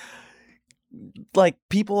like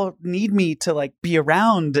people need me to like be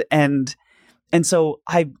around, and so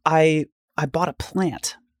I bought a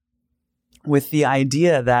plant with the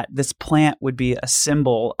idea that this plant would be a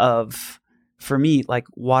symbol of, for me, like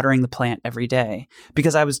watering the plant every day,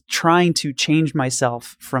 because I was trying to change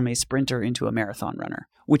myself from a sprinter into a marathon runner,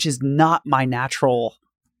 which is not my natural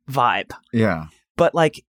vibe. Yeah. But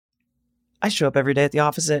like, I show up every day at the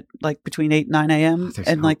office at like between 8 and 9 a.m.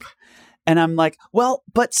 and like, and I'm like, well,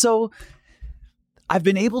 but so I've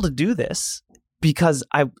been able to do this because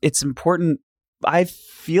it's important. I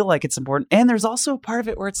feel like it's important. And there's also a part of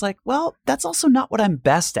it where it's like, well, that's also not what I'm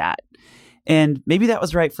best at. And maybe that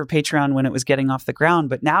was right for Patreon when it was getting off the ground.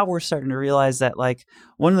 But now we're starting to realize that like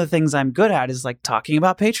one of the things I'm good at is like talking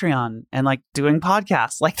about Patreon and like doing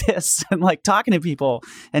podcasts like this and like talking to people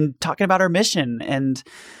and talking about our mission. And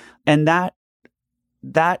that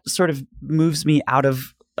sort of moves me out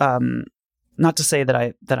of, not to say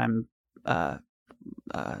that I'm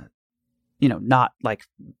not like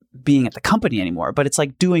being at the company anymore, but it's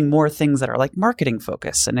like doing more things that are like marketing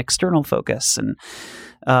focus and external focus.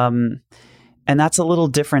 And that's a little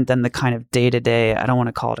different than the kind of day-to-day. I don't want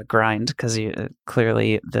to call it a grind because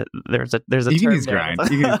clearly there's a you term can use there. grind. You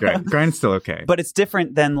can use grind. Grind's still okay. But it's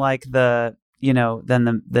different than like the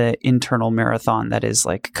internal marathon that is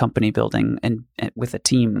like company building and with a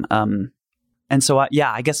team. And so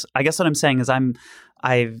I guess what I'm saying is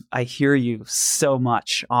I hear you so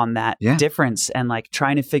much on that difference and like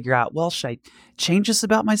trying to figure out, well, should I change this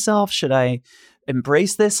about myself? Should I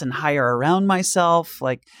embrace this and hire around myself?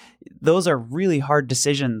 Like those are really hard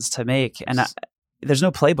decisions to make. And there's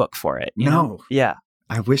no playbook for it. You know? Yeah.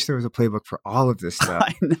 I wish there was a playbook for all of this stuff.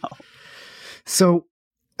 I know. So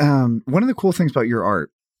one of the cool things about your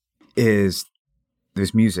art is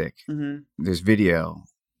there's music, there's video,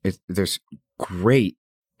 there's great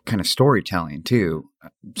kind of storytelling too.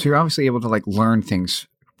 So you're obviously able to like learn things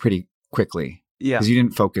pretty quickly. Yeah. Because you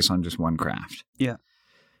didn't focus on just one craft. Yeah.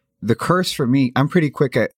 The curse for me, I'm pretty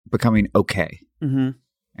quick at becoming okay. Mm-hmm.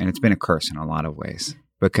 And it's been a curse in a lot of ways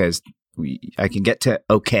because I can get to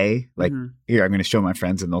okay, like here, I'm going to show my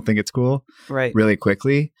friends and they'll think it's cool really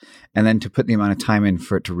quickly. And then to put the amount of time in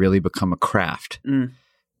for it to really become a craft,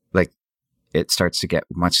 like it starts to get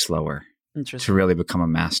much slower to really become a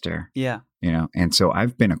master. Yeah. You know, and so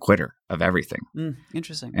I've been a quitter of everything.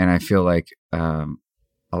 Interesting. And I feel like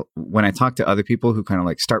when I talk to other people who kind of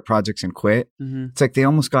like start projects and quit, it's like they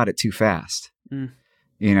almost got it too fast.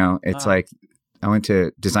 You know, it's like I went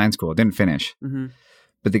to design school, didn't finish.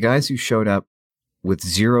 But the guys who showed up with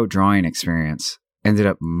zero drawing experience ended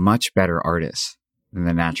up much better artists than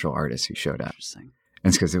the natural artists who showed up. Interesting.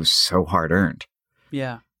 And it's because it was so hard earned.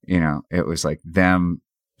 Yeah. You know, it was like them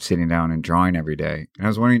sitting down and drawing every day. And I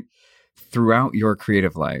was wondering, throughout your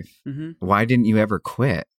creative life, why didn't you ever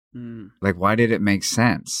quit? Like, why did it make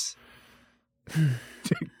sense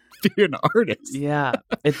to be an artist? Yeah,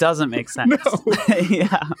 it doesn't make sense. No.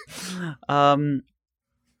 Yeah.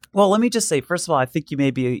 Well, let me just say, first of all, I think you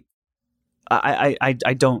may be. I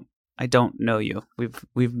don't know you.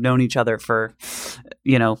 We've known each other for,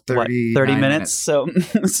 30 minutes. So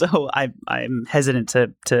I'm hesitant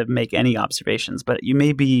to make any observations. But you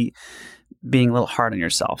may be being a little hard on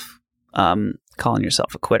yourself. Calling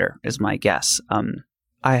yourself a quitter is my guess.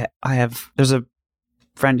 There's a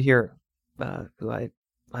friend here who I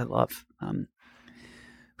love,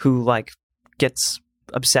 who like gets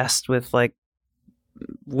obsessed with like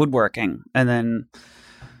woodworking and then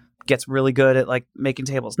gets really good at like making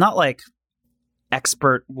tables. Not like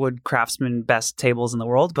expert wood craftsman, best tables in the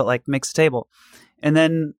world, but like makes a table. And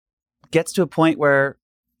then gets to a point where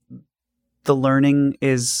the learning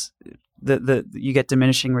is you get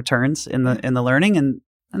diminishing returns in the learning, and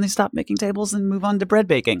they stop making tables and move on to bread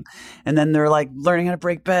baking. And then they're like learning how to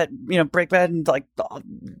break bread, and like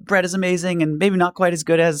bread is amazing and maybe not quite as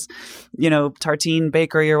good as, Tartine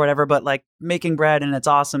Bakery or whatever, but like making bread and it's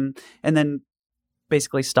awesome. And then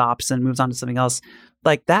basically stops and moves on to something else.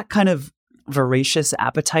 Like that kind of voracious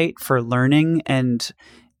appetite for learning and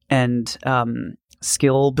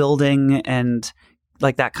skill building and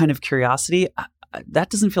like that kind of curiosity, that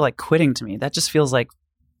doesn't feel like quitting to me. That just feels like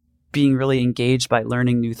being really engaged by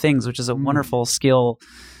learning new things, which is a wonderful skill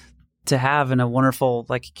to have and a wonderful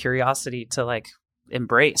like curiosity to like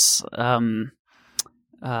embrace. I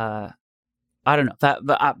don't know that,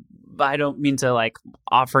 but I don't mean to like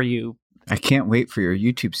offer you. I can't wait for your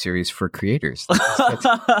YouTube series for creators.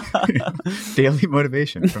 That's daily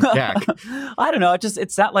motivation from Jack. I don't know.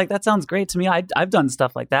 It's that like, that sounds great to me. I've done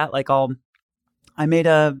stuff like that. Like I'll I made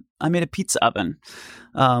a pizza oven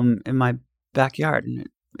in my backyard, and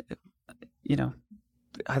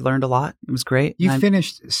I learned a lot. It was great. You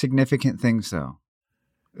finished significant things though.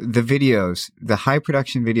 The videos, the high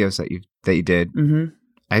production videos that you did,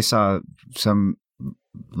 I saw some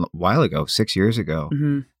a while ago, 6 years ago.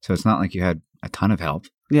 So it's not like you had a ton of help.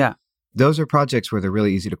 Yeah. Those are projects where they're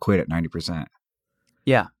really easy to quit at 90%.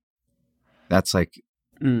 Yeah. That's like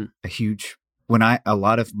a huge, a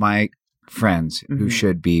lot of my friends who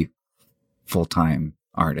should be full-time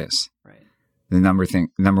artists, right. The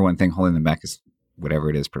number one thing holding them back is whatever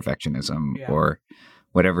it is, perfectionism or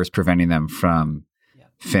whatever is preventing them from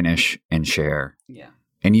finish and share. Yeah.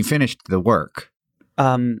 And you finished the work.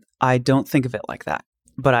 I don't think of it like that,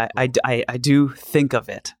 but I do think of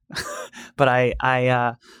it, but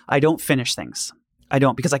I don't finish things. I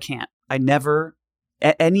don't, because I can't. I never,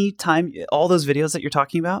 at any time, all those videos that you're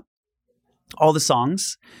talking about, all the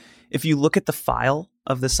songs, if you look at the file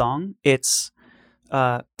of the song, it's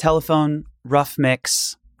telephone, rough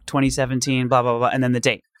mix, 2017, blah, blah, blah, and then the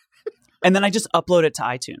date. And then I just upload it to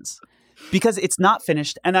iTunes because it's not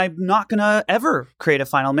finished, and I'm not going to ever create a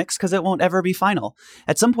final mix because it won't ever be final.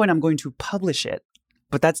 At some point, I'm going to publish it,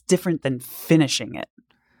 but that's different than finishing it.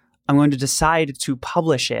 I'm going to decide to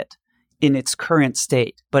publish it in its current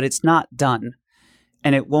state, but it's not done.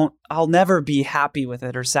 And I'll never be happy with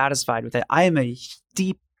it or satisfied with it. I am a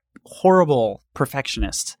deep, horrible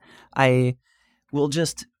perfectionist. I will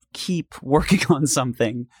just keep working on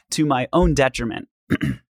something to my own detriment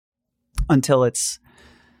until it's,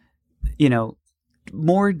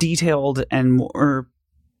 more detailed and more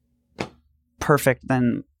perfect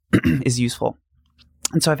than is useful.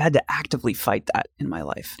 And so I've had to actively fight that in my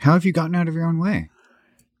life. How have you gotten out of your own way?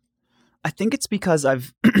 I think it's because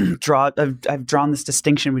I've drawn this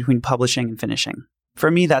distinction between publishing and finishing.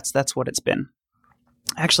 For me, that's what it's been.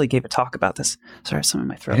 I actually gave a talk about this. Sorry, I have some in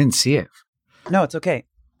my throat. I didn't see it. No, it's okay.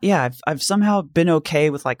 Yeah, I've somehow been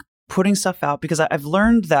okay with like putting stuff out because I've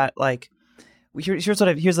learned that like here's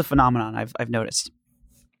the phenomenon I've noticed.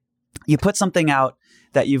 You put something out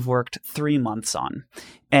that you've worked 3 months on,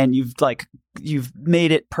 and you've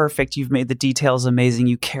made it perfect. You've made the details amazing.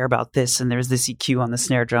 You care about this, and there's this EQ on the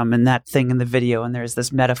snare drum and that thing in the video, and there's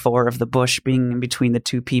this metaphor of the bush being in between the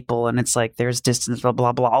two people, and it's like there's distance, blah,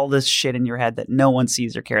 blah, blah, all this shit in your head that no one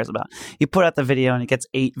sees or cares about. You put out the video, and it gets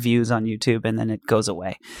 8 views on YouTube, and then it goes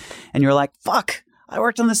away. And you're like, fuck, I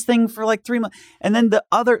worked on this thing for like 3 months. And then the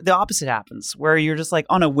opposite happens where you're just like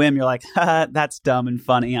on a whim, you're like, that's dumb and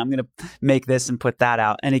funny. I'm going to make this and put that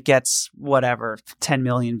out. And it gets 10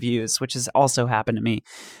 million views, which has also happened to me.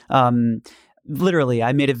 Literally,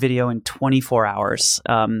 I made a video in 24 hours.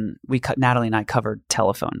 Natalie and I covered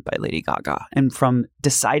Telephone by Lady Gaga. And from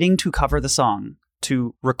deciding to cover the song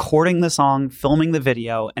to recording the song, filming the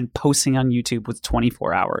video, and posting on YouTube was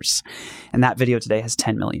 24 hours. And that video today has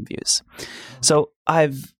 10 million views. So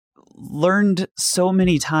I've learned so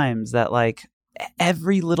many times that like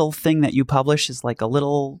every little thing that you publish is like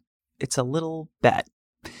it's a little bet.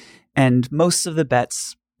 And most of the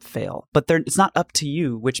bets fail, but it's not up to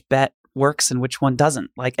you which bet works and which one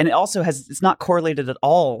doesn't. And it also it's not correlated at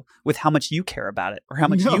all with how much you care about it or how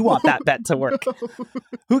much you want that bet to work.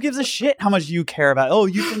 Who gives a shit how much you care about it? Oh,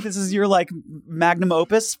 you think this is your like magnum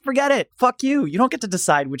opus? Forget it. Fuck you. You don't get to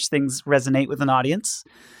decide which things resonate with an audience.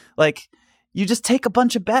 Like, you just take a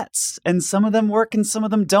bunch of bets, and some of them work and some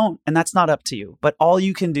of them don't, and that's not up to you. But all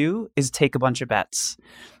you can do is take a bunch of bets.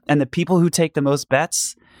 And the people who take the most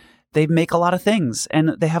bets, they make a lot of things,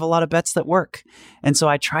 and they have a lot of bets that work. And so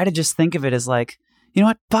I try to just think of it as like, you know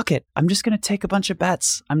what? Fuck it. I'm just going to take a bunch of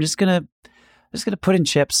bets. I'm just going to put in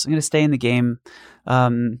chips. I'm going to stay in the game.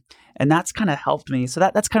 And that's kind of helped me. So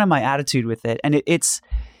that's kind of my attitude with it. And it's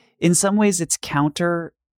in some ways it's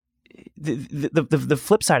counter the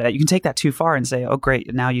flip side of that. You can take that too far and say, oh,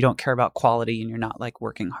 great. Now you don't care about quality, and you're not like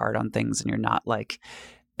working hard on things, and you're not like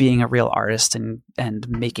being a real artist and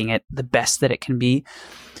making it the best that it can be.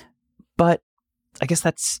 But I guess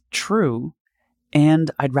that's true. And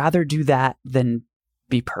I'd rather do that than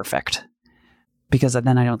be perfect, because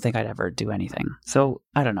then I don't think I'd ever do anything. So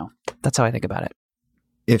I don't know. That's how I think about it.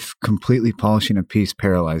 If completely polishing a piece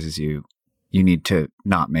paralyzes you, you need to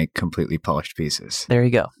not make completely polished pieces. There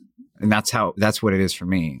you go. And that's what it is for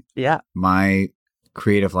me. Yeah. My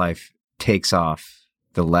creative life takes off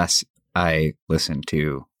the less I listen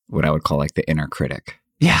to what I would call like the inner critic.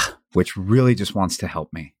 Yeah. Which really just wants to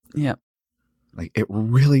help me. Yeah. Like it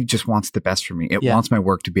really just wants the best for me. It wants my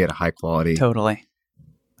work to be at a high quality. Totally.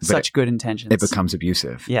 Such good intentions. It becomes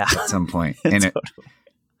abusive. Yeah. At some point. Totally.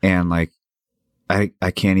 And like I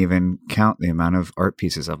can't even count the amount of art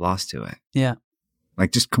pieces I've lost to it. Yeah.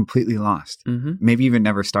 like just completely lost. Mm-hmm. Maybe even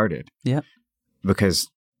never started. Yep. Because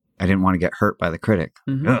I didn't want to get hurt by the critic.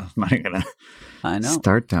 Mhm. Ugh, I'm not going I to know.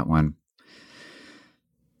 start that one.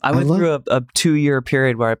 I went through a 2-year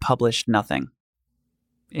period where I published nothing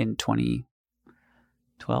in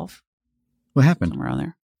 2012, What happened? somewhere around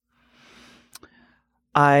there.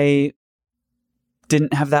 I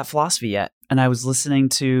didn't have that philosophy yet. And I was listening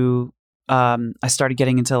to, I started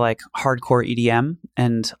getting into like hardcore EDM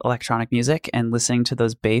and electronic music and listening to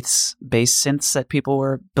those bass synths that people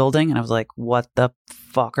were building. And I was like, what the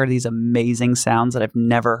fuck are these amazing sounds that I've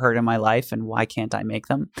never heard in my life? And why can't I make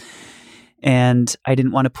them? And I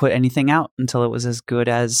didn't want to put anything out until it was as good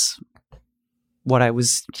as what I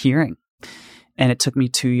was hearing. And it took me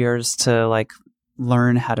 2 years to like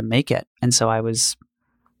learn how to make it. And so I was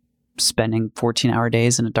spending 14-hour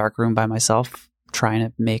days in a dark room by myself trying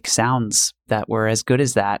to make sounds that were as good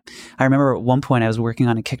as that. I remember at one point I was working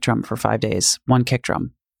on a kick drum for 5 days, one kick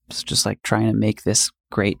drum. It was just like trying to make this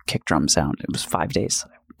great kick drum sound. It was 5 days.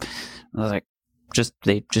 I was like,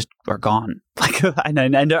 they just are gone. Like, I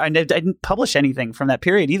didn't publish anything from that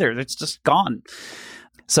period either. It's just gone.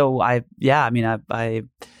 So I've been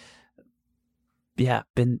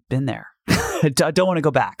there. I don't want to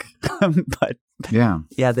go back, but yeah,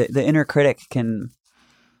 the inner critic can.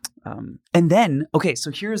 And then, okay,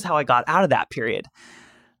 so here's how I got out of that period.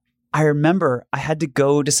 I remember I had to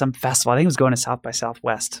go to some festival. I think it was going to South by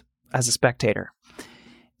Southwest as a spectator,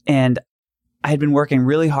 and I had been working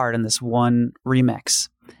really hard on this one remix,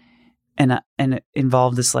 and it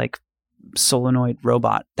involved this like solenoid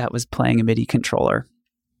robot that was playing a MIDI controller.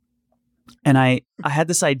 And I had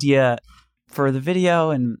this idea for the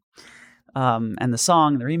video and the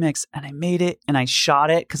song, the remix, and I made it and I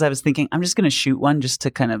shot it because I was thinking I'm just going to shoot one just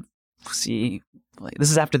to kind of see. Like,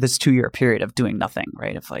 this is after this 2-year period of doing nothing,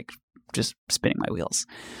 right? Of like just spinning my wheels,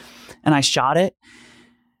 and I shot it.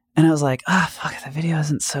 And I was like, fuck, the video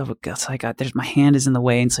isn't so good. It's like, there's my hand is in the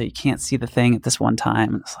way, and so you can't see the thing at this one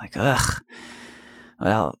time. And it's like,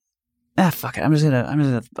 well, fuck it. I'm just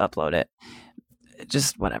gonna upload it.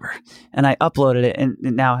 Just whatever. And I uploaded it, and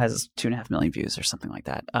it now has 2.5 million views or something like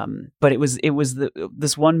that. But it was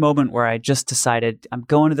this one moment where I just decided I'm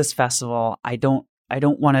going to this festival. I don't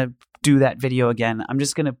want to do that video again. I'm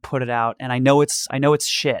just gonna put it out, and I know it's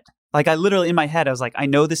shit. Like, I literally, in my head, I was like, I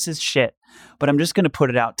know this is shit, but I'm just going to put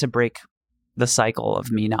it out to break the cycle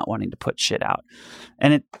of me not wanting to put shit out.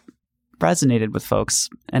 And it resonated with folks.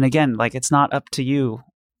 And again, like, it's not up to you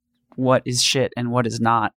what is shit and what is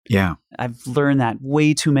not. Yeah. I've learned that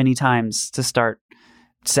way too many times to start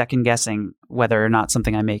second guessing whether or not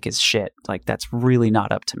something I make is shit. Like, that's really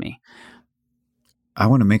not up to me. I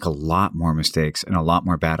want to make a lot more mistakes and a lot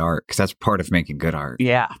more bad art because that's part of making good art.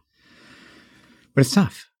 Yeah. But it's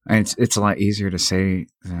tough. And it's a lot easier to say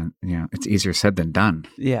than, it's easier said than done.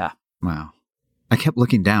 Yeah. Wow. I kept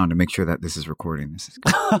looking down to make sure that this is recording. This is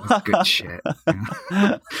good, this is good shit.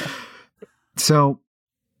 So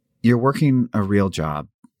you're working a real job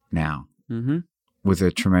now with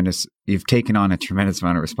you've taken on a tremendous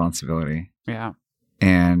amount of responsibility. Yeah.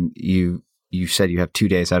 And you said you have 2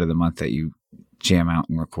 days out of the month that you jam out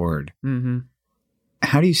and record. Mm-hmm.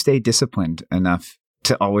 How do you stay disciplined enough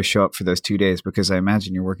to always show up for those 2 days? Because I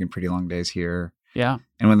imagine you're working pretty long days here. Yeah.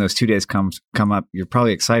 And when those 2 days come up, you're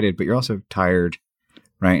probably excited, but you're also tired,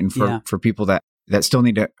 right? And for people that still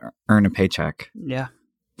need to earn a paycheck. Yeah.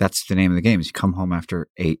 That's the name of the game is you come home after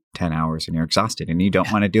 8-10 hours and you're exhausted and you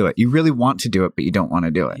don't want to do it. You really want to do it, but you don't want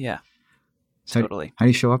to do it. Yeah. So totally. How do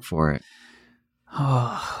you show up for it?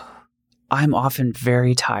 Oh, I'm often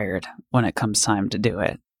very tired when it comes time to do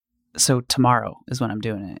it. So tomorrow is when I'm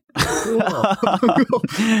doing it.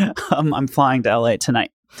 I'm flying to LA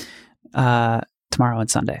tonight, tomorrow and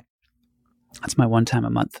Sunday. That's my one time a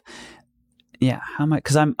month. Yeah. How am I?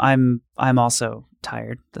 Because I'm also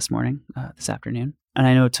tired this morning, this afternoon, and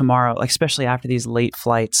I know tomorrow, like especially after these late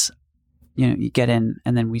flights, you get in,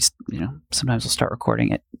 and then we, sometimes we'll start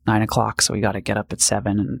recording at 9:00, so we got to get up at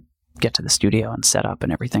 7 and get to the studio and set up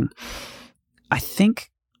and everything. I think.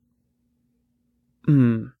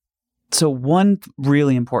 So one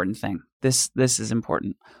really important thing, this is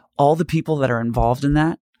important. All the people that are involved in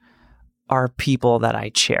that are people that I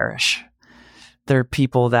cherish. They're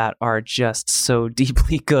people that are just so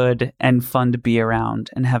deeply good and fun to be around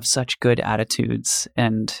and have such good attitudes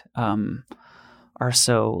and are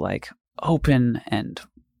so like open and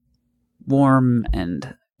warm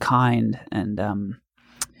and kind and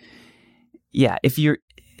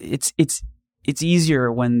it's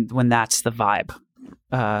easier when that's the vibe.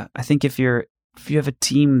 I think if you have a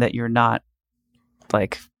team that you're not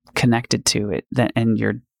like connected to it, and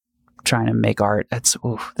you're trying to make art, that's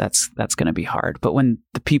going to be hard. But when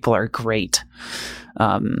the people are great,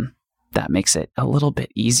 that makes it a little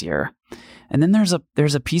bit easier. And then there's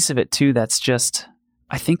a piece of it too that's just,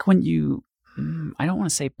 I think when you, I don't want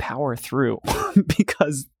to say power through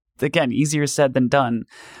because again, easier said than done,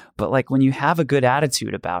 but like when you have a good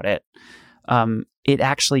attitude about it, it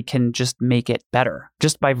actually can just make it better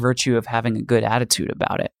just by virtue of having a good attitude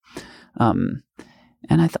about it. And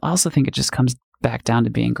I also think it just comes back down to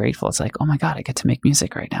being grateful. It's like, oh my God, I get to make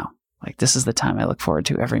music right now. Like this is the time I look forward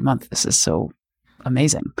to every month. This is so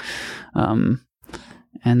amazing.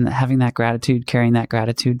 And having that gratitude, carrying that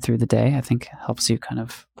gratitude through the day, I think helps you kind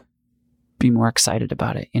of be more excited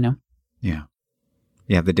about it, you know? Yeah.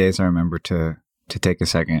 Yeah. The days I remember to take a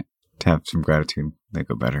second to have some gratitude, they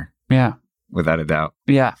go better. Yeah. Without a doubt.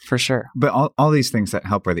 Yeah, for sure. But all these things that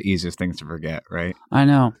help are the easiest things to forget, right? I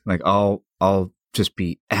know. Like I'll just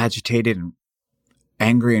be agitated and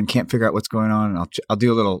angry and can't figure out what's going on. And I'll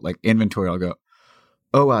do a little like inventory. I'll go,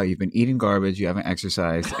 oh, wow, you've been eating garbage. You haven't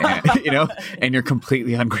exercised, and, and you're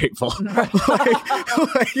completely ungrateful.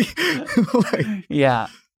 Yeah.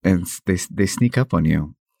 And they sneak up on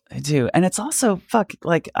you. They do. And it's also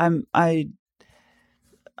like I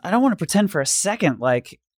don't want to pretend for a second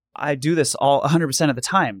like I do this all 100% of the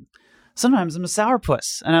time. Sometimes I'm a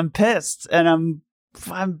sourpuss and I'm pissed and I'm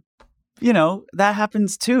that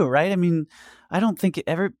happens too, right? I mean, I don't think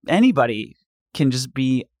anybody can just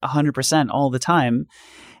be 100% all the time.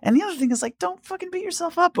 And the other thing is like, don't fucking beat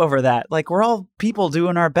yourself up over that. Like we're all people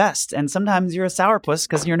doing our best. And sometimes you're a sourpuss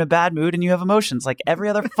because you're in a bad mood and you have emotions like every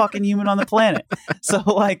other fucking human on the planet. So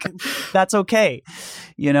like, that's okay.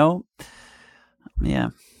 Yeah.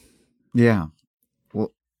 Yeah.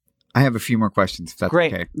 Well, I have a few more questions if that's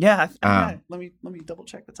great. Okay. Yeah. Let me double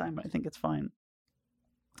check the time. I think it's fine.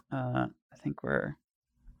 I think we're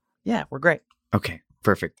great. Okay.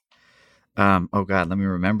 Perfect. Oh God, let me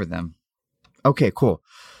remember them. Okay, cool.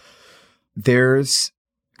 There's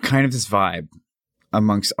kind of this vibe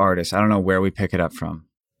amongst artists. I don't know where we pick it up from,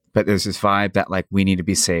 but there's this vibe that like we need to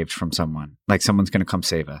be saved from someone. Like someone's going to come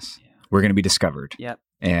save us. Yeah. We're going to be discovered. Yep.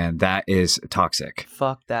 And that is toxic.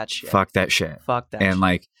 Fuck that shit. Fuck that shit. Fuck that and shit.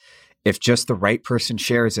 Like if just the right person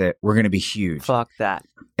shares it, we're going to be huge. Fuck that.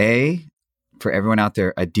 For everyone out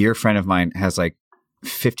there, a dear friend of mine has like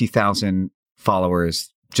 50,000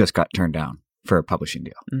 followers, just got turned down for a publishing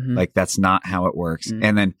deal. Mm-hmm. Like that's not how it works. Mm-hmm.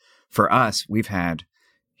 And then for us, we've had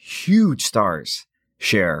huge stars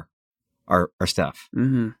share our stuff,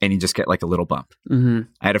 mm-hmm. and you just get like a little bump. Mm-hmm.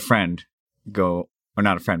 I had a friend or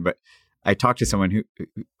not a friend, but I talked to someone who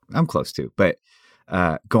I'm close to, but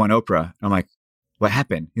go on Oprah. And I'm like, what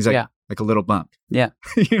happened? He's like, like a little bump. Yeah.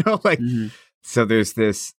 Mm-hmm. So there's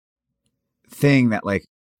this thing that like,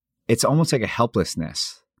 it's almost like a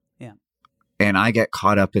helplessness. And I get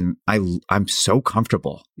caught up in, I'm so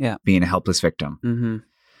comfortable being a helpless victim, mm-hmm.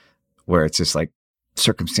 where it's just like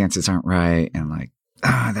circumstances aren't right. And like,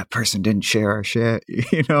 that person didn't share our shit,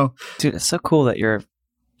 Dude, it's so cool that you're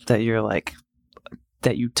like,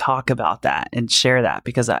 that you talk about that and share that,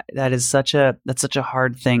 because that's such a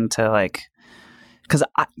hard thing to like, because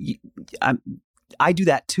I do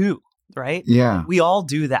that too, right? Yeah. We all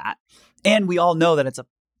do that. And we all know that it's a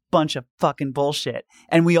bunch of fucking bullshit,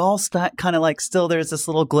 and we all kind of like still there's this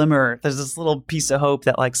little glimmer, there's this little piece of hope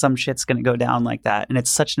that like some shit's gonna go down like that, and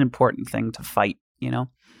it's such an important thing to fight.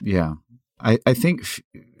 Yeah, I think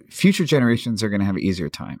future generations are gonna have an easier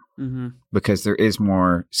time, mm-hmm. because there is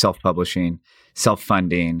more self-publishing,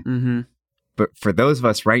 self-funding, mm-hmm. but for those of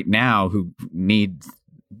us right now who need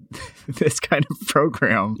this kind of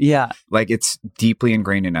program, like it's deeply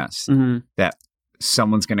ingrained in us, mm-hmm. that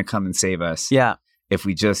someone's gonna come and save us. If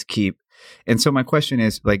we just keep. And so my question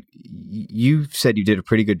is, like, you said you did a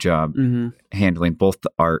pretty good job, mm-hmm. handling both the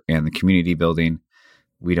art and the community building.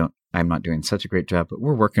 I'm not doing such a great job, but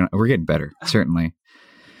we're getting better, certainly.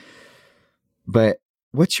 But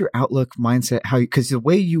what's your outlook, mindset, because the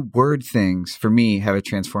way you word things for me have a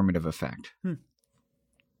transformative effect.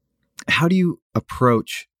 How do you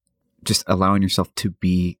approach just allowing yourself to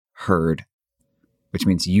be heard, which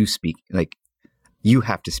means you speak, like, you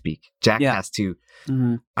have to speak. Jack has to.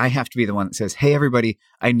 Mm-hmm. I have to be the one that says, hey, everybody,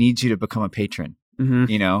 I need you to become a patron,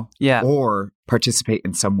 mm-hmm. Or participate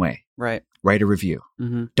in some way. Right. Write a review.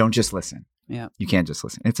 Mm-hmm. Don't just listen. Yeah. You can't just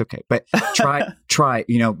listen. It's okay. But try,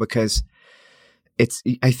 because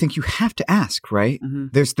I think you have to ask, right? Mm-hmm.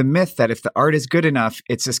 There's the myth that if the art is good enough,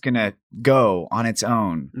 it's just going to go on its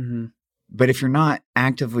own. Mm-hmm. But if you're not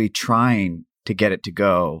actively trying to get it to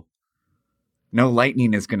go, no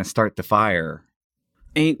lightning is going to start the fire.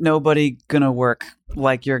 Ain't nobody gonna work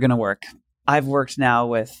like you're gonna work. I've worked now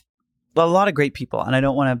with a lot of great people, and I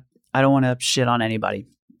don't want to I don't want to shit on anybody.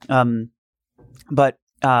 But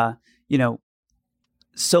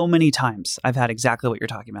so many times I've had exactly what you're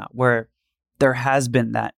talking about, where there has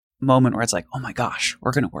been that moment where it's like, oh my gosh,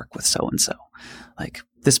 we're going to work with so-and-so. Like,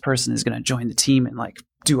 this person is going to join the team and like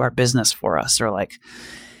do our business for us, or like,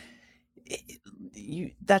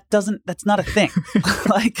 that's not a thing.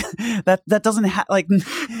 Like that doesn't like,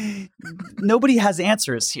 nobody has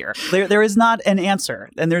answers here. There is not an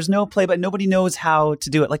answer, and there's no play, but nobody knows how to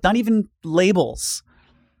do it. Like, not even labels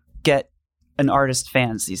get an artist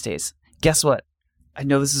fans these days. Guess what? I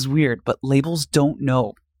know this is weird, but labels don't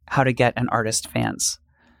know how to get an artist fans.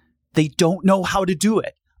 They don't know how to do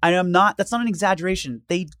it. That's not an exaggeration.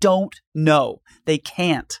 They don't know. They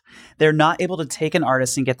can't. They're not able to take an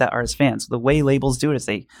artist and get that artist fans. The way labels do it is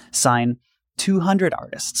they sign 200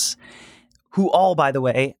 artists who all, by the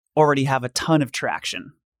way, already have a ton of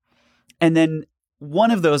traction. And then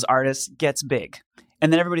one of those artists gets big.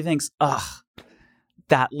 And then everybody thinks, ugh,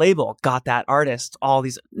 that label got that artist all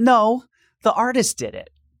these. No, the artist did it.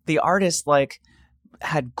 The artist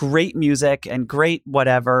had great music and great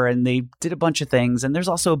whatever, and they did a bunch of things, and there's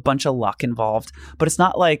also a bunch of luck involved, but it's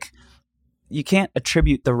not like, you can't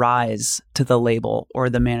attribute the rise to the label or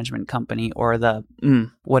the management company or the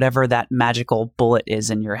whatever that magical bullet is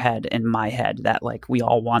in your head, in my head, that like we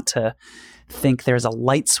all want to think there's a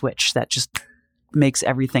light switch that just makes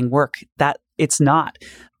everything work. That it's not.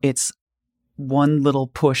 It's one little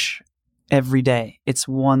push every day. It's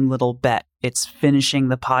one little bet. It's finishing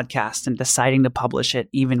the podcast and deciding to publish it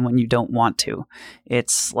even when you don't want to.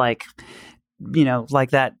 It's like,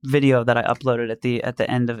 like that video that I uploaded at the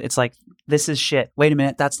end of, it's like, this is shit. Wait a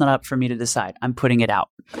minute, that's not up for me to decide. I'm putting it out.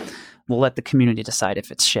 We'll let the community decide if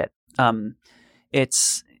it's shit.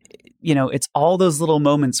 It's all those little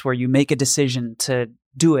moments where you make a decision to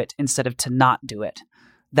do it instead of to not do it.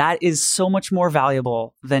 That is so much more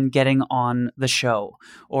valuable than getting on the show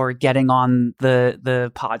or getting on the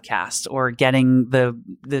podcast or getting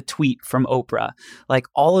the tweet from Oprah. Like,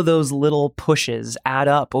 all of those little pushes add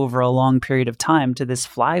up over a long period of time to this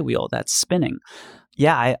flywheel that's spinning.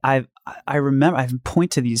 Yeah, I remember, I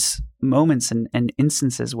point to these moments and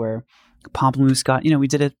instances where Pomplamoose got,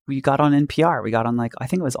 we got on NPR. We got on, like, I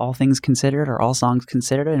think it was All Things Considered or All Songs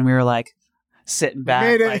Considered, and we were like, sitting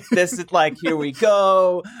back, like, this is like, here we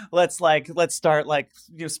go. Let's start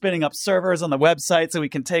spinning up servers on the website so we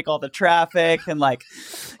can take all the traffic and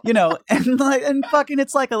and fucking,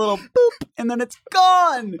 it's like a little boop and then it's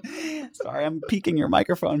gone. Sorry, I'm peeking your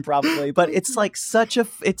microphone probably, but it's like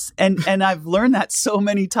and I've learned that so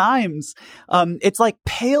many times. It's like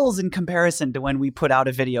pales in comparison to when we put out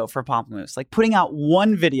a video for Pomplamoose. Like, putting out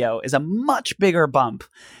one video is a much bigger bump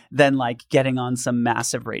than like getting on some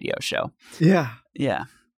massive radio show. Yeah. Yeah.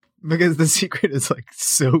 Because the secret is, like,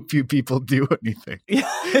 so few people do anything.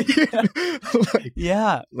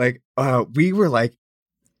 Yeah. We were like,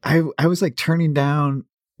 I was like turning down,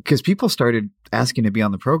 because people started asking to be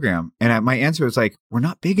on the program, and my answer was like, we're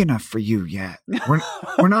not big enough for you yet.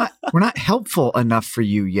 We're not helpful enough for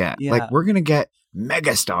you yet. Yeah. Like, we're gonna get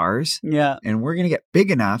mega stars, yeah, and we're gonna get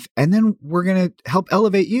big enough, and then we're gonna help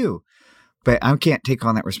elevate you. But I can't take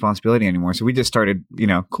on that responsibility anymore. So we just started,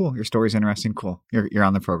 cool, your story's interesting. Cool. You're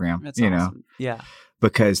on the program, That's awesome. Yeah.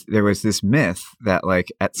 Because there was this myth that,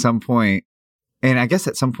 like, at some point, and I guess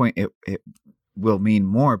at some point it will mean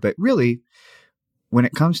more, but really, when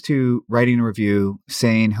it comes to writing a review,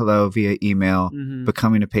 saying hello via email,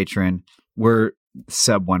 becoming a patron, we're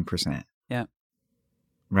sub 1%. Yeah.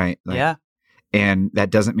 Right? Yeah. And that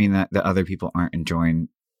doesn't mean that the other people aren't enjoying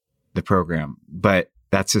the program, but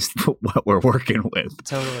that's just what we're working with.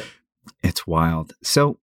 Totally. It's wild.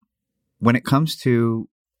 So when it comes to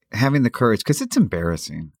having the courage, because it's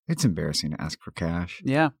embarrassing to ask for cash.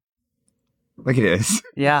 Yeah. Like, it is.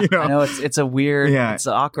 Yeah. I know it's a weird, it's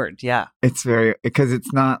awkward. Yeah. It's very, because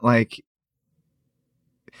it's not like,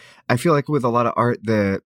 I feel like with a lot of art,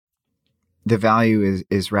 the value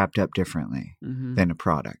is wrapped up differently than a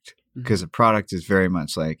product. Because a product is very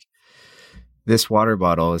much like, this water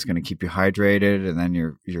bottle is going to keep you hydrated, and then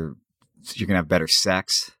you're going to have better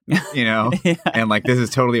sex, Yeah. And like, this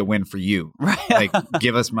is totally a win for you. Right. Like,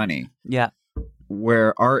 give us money. Yeah.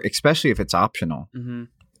 Where art, especially if it's optional,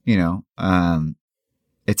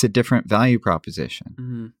 it's a different value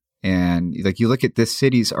proposition. And like, you look at this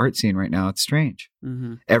city's art scene right now, it's strange.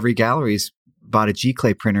 Every gallery's bought a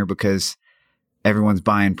G-Clay printer because everyone's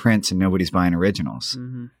buying prints and nobody's buying originals.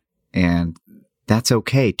 And that's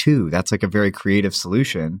okay too. That's like a very creative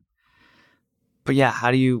solution. But yeah,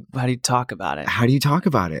 how do you talk about it? How do you talk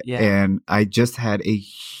about it? Yeah. And I just had a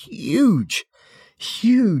huge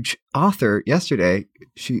author yesterday.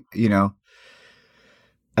 She,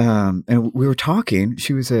 and we were talking.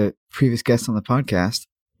 She was a previous guest on the podcast,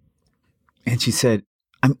 and she said,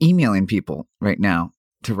 "I'm emailing people right now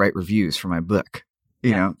to write reviews for my book."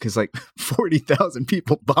 You know, because like 40,000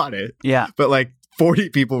 people bought it. Yeah. But like 40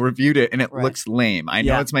 people reviewed it and it Right. looks lame. I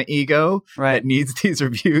know it's my ego that needs these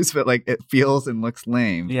reviews, but like it feels and looks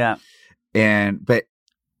lame. Yeah. But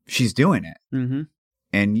she's doing it. Mm-hmm.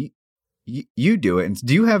 And you do it. And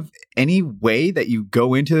do you have any way that you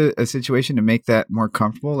go into a situation to make that more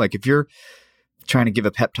comfortable? Like if you're trying to give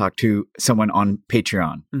a pep talk to someone on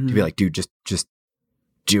Patreon to be like, dude, just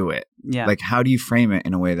do it. Yeah. Like, how do you frame it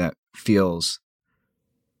in a way that feels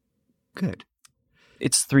good?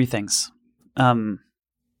 It's three things. And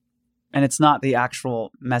it's not the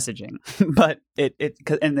actual messaging, but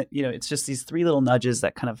it's just these three little nudges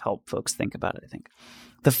that kind of help folks think about it, I think.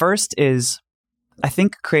 The first is, I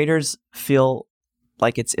think creators feel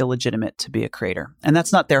like it's illegitimate to be a creator. And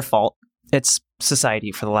that's not their fault. It's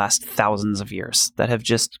society for the last thousands of years that have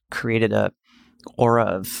just created a aura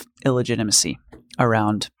of illegitimacy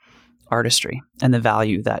around artistry and the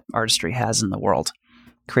value that artistry has in the world.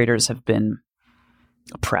 Creators have been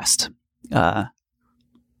oppressed.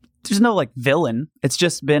 There's no like villain. It's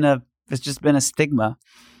just been a stigma.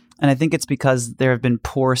 And I think it's because there have been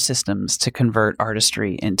poor systems to convert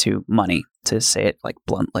artistry into money, to say it like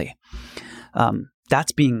bluntly.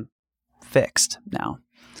 That's being fixed now.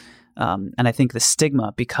 And I think the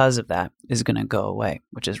stigma because of that is going to go away,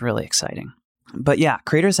 which is really exciting. But yeah,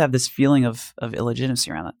 creators have this feeling of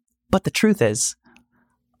illegitimacy around that. But the truth is,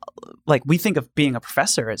 like, we think of being a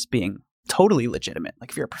professor as being totally legitimate.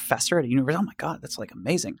 Like if you're a professor at a university, oh my God, that's like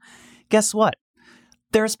amazing. Guess what?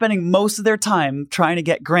 They're spending most of their time trying to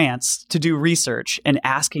get grants to do research and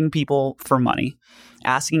asking people for money,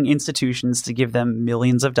 asking institutions to give them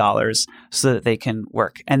millions of dollars so that they can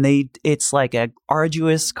work. And it's like a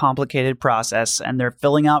arduous, complicated process. And they're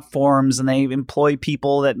filling out forms and they employ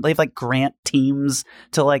people they have like grant teams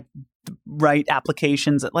to like write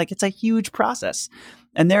applications. Like it's a huge process.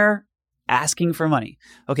 And they're asking for money.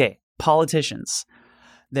 Okay, politicians,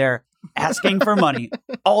 they're asking for money.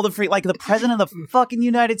 All the free, like the president of the fucking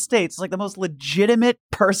United States, like the most legitimate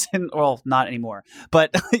person. Well, not anymore,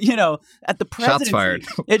 but you know, at the presidency, shots fired.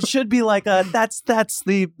 It should be like that's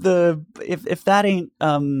the if that ain't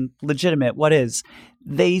legitimate, what is?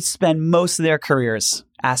 They spend most of their careers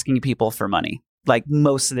asking people for money. Like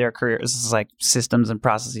most of their careers is like systems and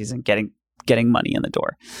processes and getting money in the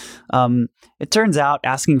door. It turns out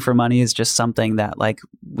asking for money is just something that like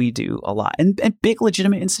we do a lot, and big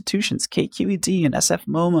legitimate institutions, KQED and SF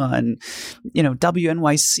MoMA and, you know,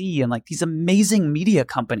 WNYC and like these amazing media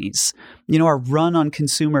companies, you know, are run on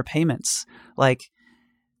consumer payments. Like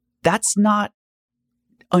that's not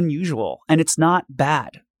unusual and it's not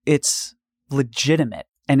bad. It's legitimate.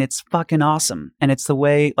 And it's fucking awesome. And it's the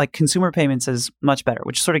way, like, consumer payments is much better,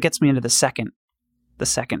 which sort of gets me into the second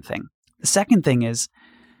thing. The second thing is,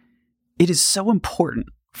 it is so important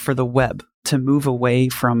for the web to move away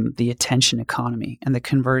from the attention economy and the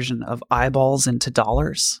conversion of eyeballs into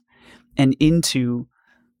dollars and into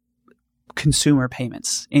consumer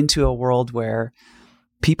payments, into a world where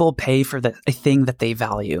people pay for a thing that they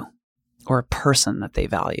value or a person that they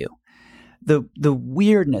value. The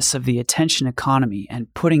weirdness of the attention economy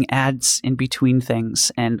and putting ads in between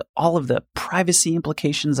things and all of the privacy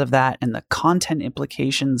implications of that and the content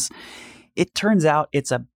implications, it turns out it's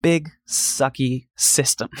a big, sucky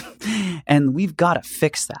system. And we've got to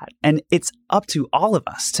fix that. And it's up to all of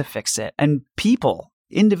us to fix it. And people,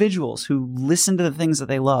 individuals who listen to the things that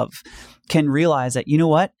they love can realize that, you know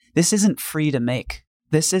what? This isn't free to make.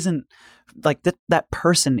 This isn't like that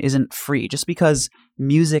person isn't free. Just because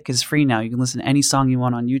music is free now, you can listen to any song you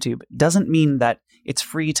want on YouTube, doesn't mean that it's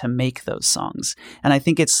free to make those songs. And I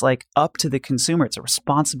think it's like up to the consumer. It's a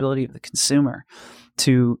responsibility of the consumer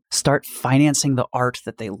to start financing the art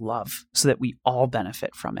that they love so that we all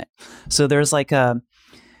benefit from it. So there's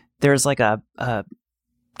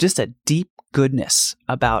just a deep goodness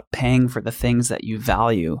about paying for the things that you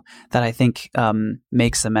value that I think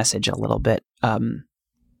makes the message a little bit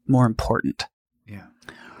more important. Yeah.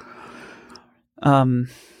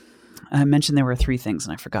 I mentioned there were three things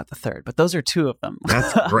and I forgot the third, but those are two of them.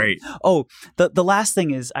 That's great. Oh, the last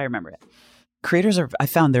thing is, I remember it. Creators I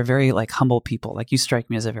found they're very like humble people. Like you strike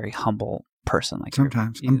me as a very humble person. Like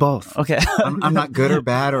sometimes I'm both. Okay. I'm not good or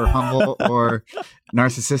bad or humble or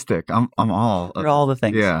narcissistic. I'm all. We're all the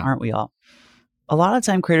things, aren't we all? A lot of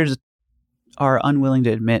time creators are unwilling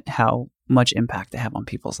to admit how much impact they have on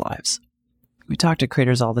people's lives. We talk to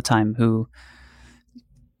creators all the time who,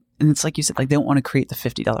 and it's like you said, like they don't want to create the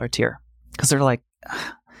 $50 tier because they're like,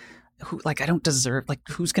 I don't deserve, like,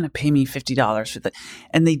 who's going to pay me $50 for that?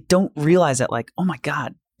 And they don't realize that, like, oh my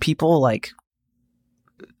God, people like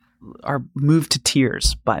are moved to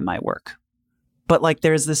tears by my work. But like,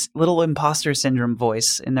 there's this little imposter syndrome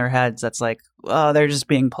voice in their heads that's like, oh, they're just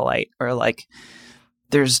being polite, or like,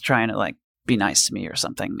 they're just trying to like be nice to me or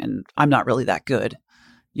something. And I'm not really that good.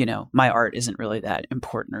 You know, my art isn't really that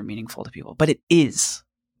important or meaningful to people, but it is.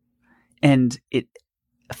 And it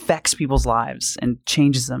affects people's lives and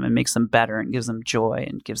changes them and makes them better and gives them joy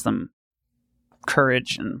and gives them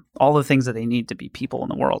courage and all the things that they need to be people in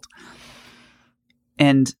the world.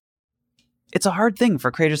 And it's a hard thing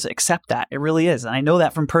for creators to accept that. It really is. And I know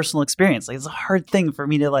that from personal experience. Like, it's a hard thing for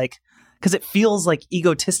me to like, because it feels like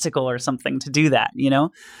egotistical or something to do that, you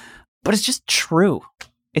know? But it's just true.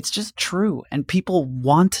 It's just true. And people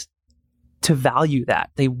want to value that.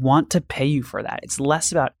 They want to pay you for that. It's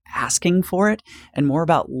less about asking for it and more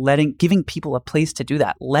about giving people a place to do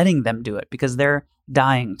that, letting them do it, because they're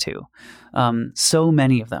dying to. So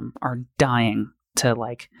many of them are dying to,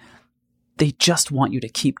 like, they just want you to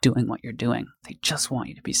keep doing what you're doing. They just want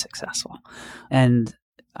you to be successful. And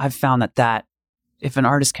I've found that if an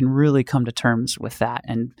artist can really come to terms with that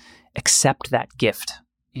and accept that gift,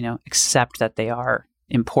 you know, accept that they are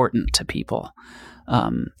important to people,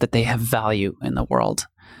 that they have value in the world,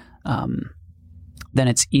 then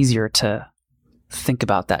it's easier to think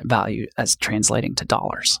about that value as translating to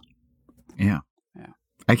dollars. Yeah.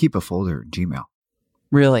 I keep a folder in Gmail.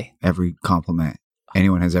 Really? Every compliment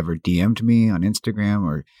anyone has ever DM'd me on Instagram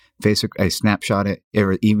or Facebook, I snapshot it,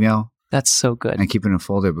 or email. That's so good. I keep it in a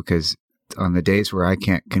folder because on the days where I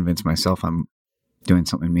can't convince myself I'm doing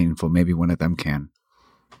something meaningful, maybe one of them can,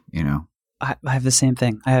 you know? I have the same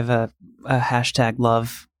thing. I have a hashtag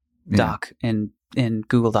love doc in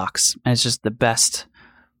Google Docs. And it's just the best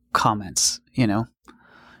comments, you know,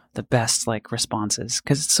 the best like responses,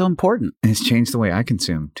 because it's so important. And it's changed the way I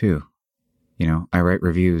consume too. You know, I write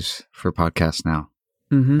reviews for podcasts now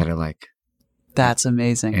that I like. That's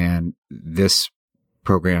amazing. And this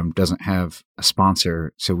program doesn't have a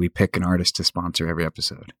sponsor, so we pick an artist to sponsor every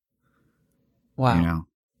episode. Wow. You know?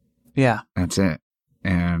 Yeah. That's it.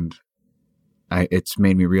 And it's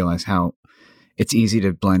made me realize how it's easy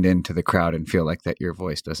to blend into the crowd and feel like that your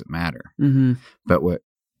voice doesn't matter. Mm-hmm. But what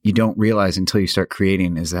you don't realize until you start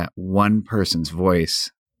creating is that one person's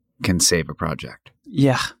voice can save a project.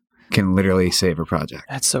 Yeah. Can literally save a project.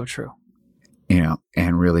 That's so true. You know,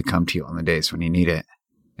 and really come to you on the days when you need it.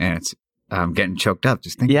 And it's, I'm getting choked up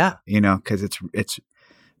just thinking, you know, because it's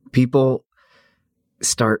people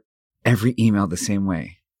start every email the same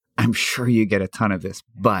way. I'm sure you get a ton of this,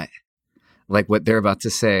 but like what they're about to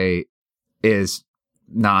say is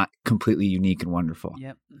not completely unique and wonderful.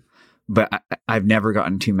 Yep. But I've never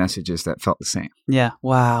gotten two messages that felt the same. Yeah.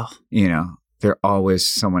 Wow. You know, they're always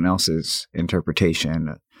someone else's interpretation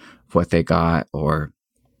of what they got, or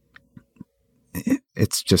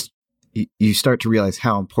it's just, you start to realize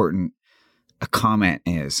how important a comment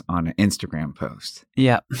is on an Instagram post.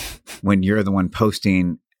 Yeah. When you're the one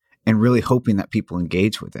posting and really hoping that people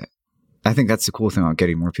engage with it. I think that's the cool thing about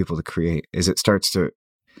getting more people to create, is it gets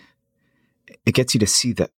you to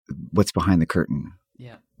see that what's behind the curtain.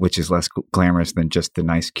 Yeah. Which is less glamorous than just the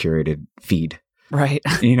nice curated feed. Right.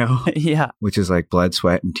 You know? Yeah. Which is like blood,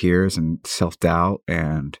 sweat, and tears and self-doubt.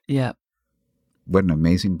 And what an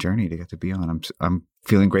amazing journey to get to be on. I'm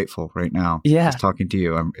feeling grateful right now. Yeah. Just talking to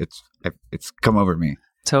you. It's come over me.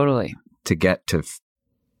 Totally. To get to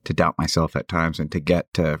doubt myself at times and to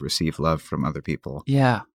get to receive love from other people.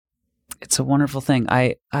 Yeah. It's a wonderful thing.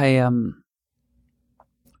 I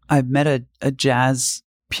met a jazz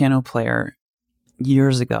piano player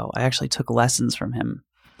years ago. I actually took lessons from him,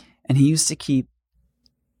 and he used to keep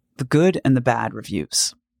the good and the bad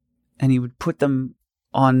reviews, and he would put them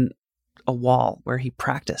on a wall where he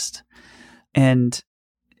practiced. And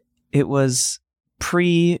it was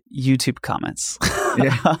pre-YouTube comments.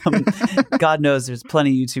 Yeah. God knows there's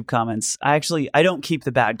plenty of YouTube comments. I don't keep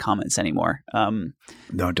the bad comments anymore.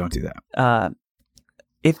 No, don't do that.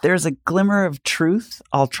 If there's a glimmer of truth,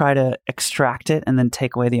 I'll try to extract it and then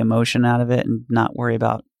take away the emotion out of it and not worry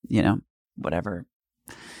about, you know, whatever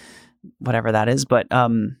that is. But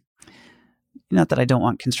not that I don't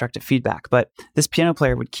want constructive feedback, but this piano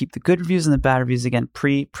player would keep the good reviews and the bad reviews, again,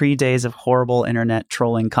 pre days of horrible internet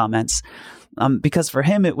trolling comments. Because for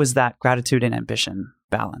him, it was that gratitude and ambition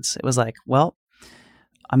balance. It was like, well,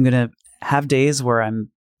 I'm going to have days where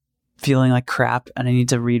I'm feeling like crap, and I need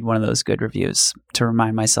to read one of those good reviews to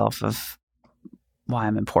remind myself of why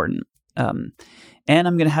I'm important. And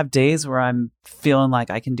I'm going to have days where I'm feeling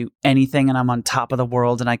like I can do anything and I'm on top of the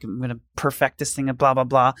world and I'm going to perfect this thing and blah, blah,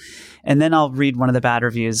 blah. And then I'll read one of the bad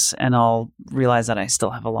reviews and I'll realize that I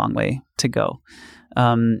still have a long way to go.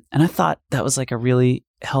 And I thought that was like a really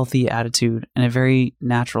healthy attitude and a very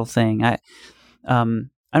natural thing. I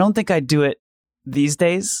don't think I'd do it these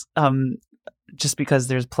days, just because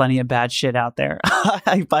there's plenty of bad shit out there.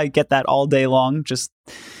 I get that all day long, just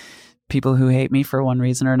people who hate me for one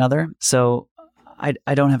reason or another. So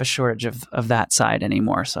I don't have a shortage of that side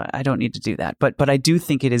anymore, so I don't need to do that. But I do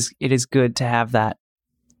think it is good to have that,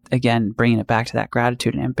 again, bringing it back to that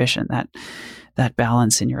gratitude and ambition, that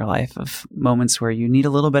balance in your life of moments where you need a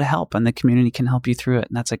little bit of help and the community can help you through it,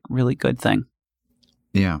 and that's a really good thing.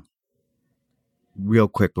 Yeah. Real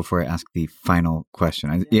quick before I ask the final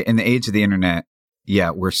question, in the age of the internet,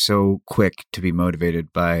 we're so quick to be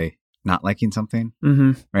motivated by not liking something,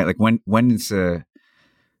 right? Like when is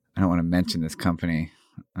I don't want to mention this company.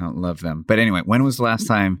 I don't love them. But anyway, when was the last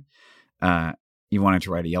time you wanted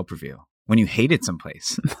to write a Yelp review? When you hated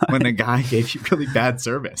someplace, when the guy gave you really bad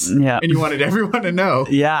service, and you wanted everyone to know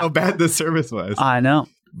how bad the service was. I know.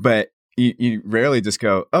 But you rarely just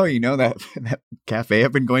go, oh, that cafe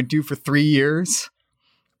I've been going to for 3 years?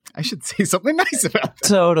 I should say something nice about that.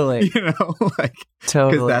 Totally.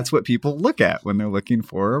 Totally. Because that's what people look at when they're looking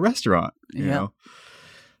for a restaurant, you know?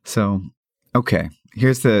 So, okay.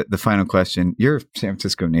 Here's the final question. You're a San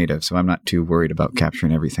Francisco native, so I'm not too worried about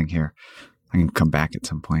capturing everything here. I can come back at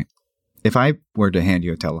some point. If I were to hand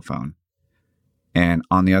you a telephone and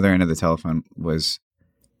on the other end of the telephone was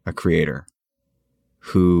a creator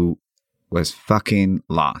who was fucking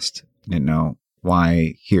lost, didn't know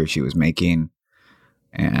why he or she was making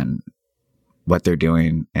and what they're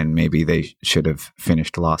doing, and maybe they should have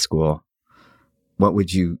finished law school, what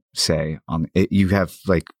would you say on it? You have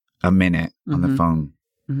like a minute on the phone.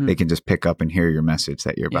 They can just pick up and hear your message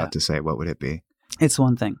that you're about to say. What would it be? It's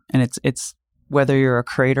one thing. And it's whether you're a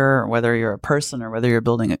creator or whether you're a person or whether you're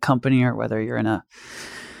building a company or whether you're in a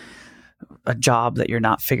job that you're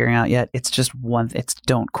not figuring out yet. It's just it's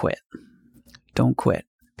don't quit. Don't quit.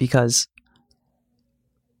 Because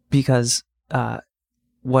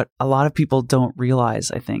what a lot of people don't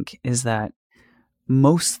realize, I think, is that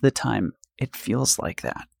most of the time it feels like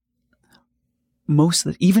that.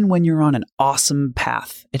 Even when you're on an awesome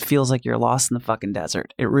path, it feels like you're lost in the fucking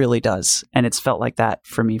desert. It really does. And it's felt like that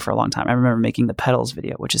for me for a long time. I remember making the Petals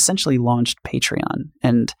video, which essentially launched Patreon.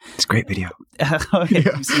 And it's a great video.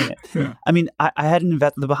 You've seen it. Yeah. I mean, I had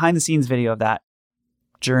the behind the scenes video of that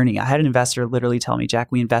journey. I had an investor literally tell me,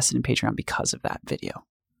 Jack, we invested in Patreon because of that video.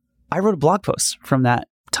 I wrote a blog post from that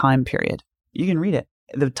time period. You can read it.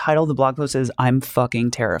 The title of the blog post is I'm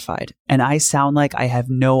fucking terrified. And I sound like I have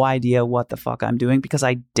no idea what the fuck I'm doing because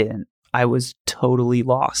I didn't. I was totally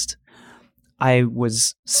lost. I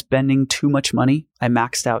was spending too much money. I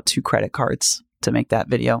maxed out 2 credit cards to make that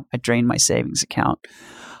video. I drained my savings account.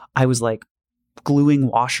 I was like gluing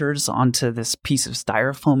washers onto this piece of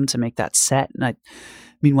styrofoam to make that set. And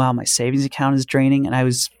meanwhile, my savings account is draining. And I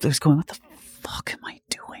was going, what the fuck am I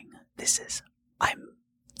doing? I'm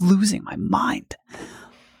losing my mind.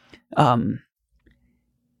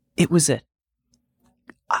 It was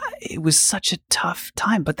such a tough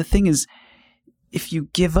time. But the thing is, if you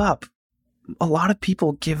give up, a lot of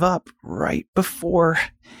people give up right before.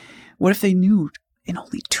 What if they knew in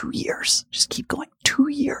only 2 years? Just keep going. 2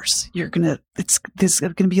 years. There's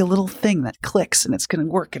gonna be a little thing that clicks and it's gonna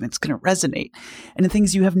work and it's gonna resonate. And the thing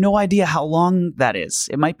is, you have no idea how long that is.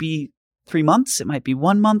 It might be 3 months. It might be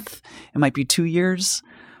 1 month. It might be 2 years.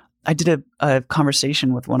 I did a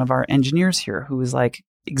conversation with one of our engineers here who was like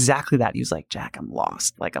exactly that. He was like, Jack, I'm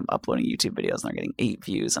lost. Like, I'm uploading YouTube videos and they're getting 8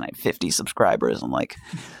 views and I have 50 subscribers. I'm like,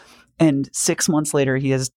 and 6 months later,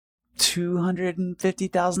 he has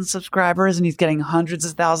 250,000 subscribers and he's getting hundreds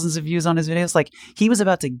of thousands of views on his videos. Like, he was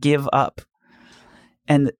about to give up.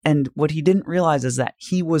 And what he didn't realize is that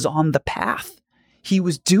he was on the path. He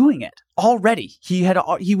was doing it already. He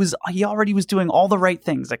already was doing all the right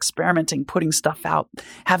things, experimenting, putting stuff out,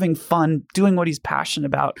 having fun, doing what he's passionate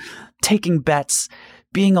about, taking bets,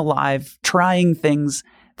 being alive, trying things.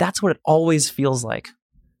 That's what it always feels like.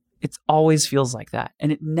 It always feels like that.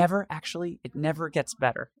 And it never gets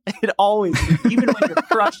better. It always, even when you're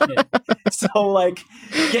crushing it. So like,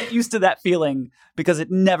 get used to that feeling because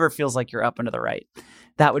it never feels like you're up and to the right.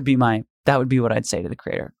 That would be what I'd say to the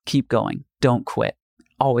creator. Keep going. Don't quit.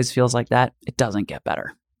 Always feels like that. It doesn't get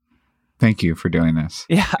better. Thank you for doing this.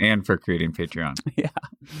 Yeah. And for creating Patreon. Yeah.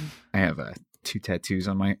 I have 2 tattoos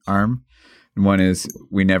on my arm. And one is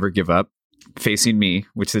 "We never give up," facing me,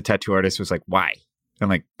 which the tattoo artist was like, why? I'm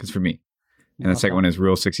like, because for me. And the second one is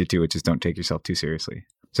Rule 62, which is don't take yourself too seriously.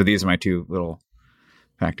 So these are my two little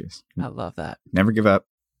factors. I love that. Never give up.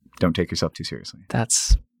 Don't take yourself too seriously.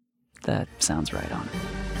 That sounds right on.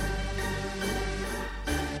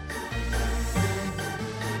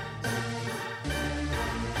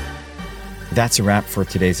 That's a wrap for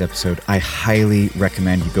today's episode. I highly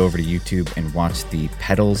recommend you go over to YouTube and watch the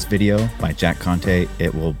Pedals video by Jack Conte.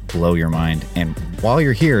 It will blow your mind. And while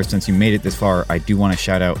you're here, since you made it this far, I do want to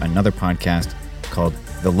shout out another podcast called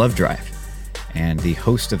The Love Drive. And the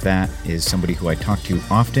host of that is somebody who I talk to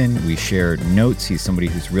often. We share notes. He's somebody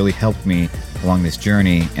who's really helped me along this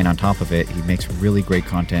journey. And on top of it, he makes really great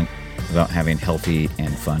content about having healthy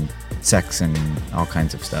and fun sex and all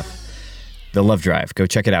kinds of stuff. The Love Drive. Go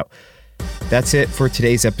check it out. That's it for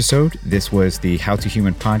today's episode. This was the How to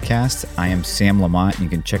Human podcast. I am Sam Lamont. You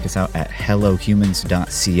can check us out at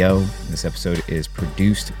hellohumans.co. This episode is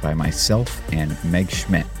produced by myself and Meg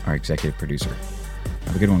Schmidt, our executive producer.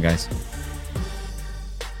 Have a good one, guys.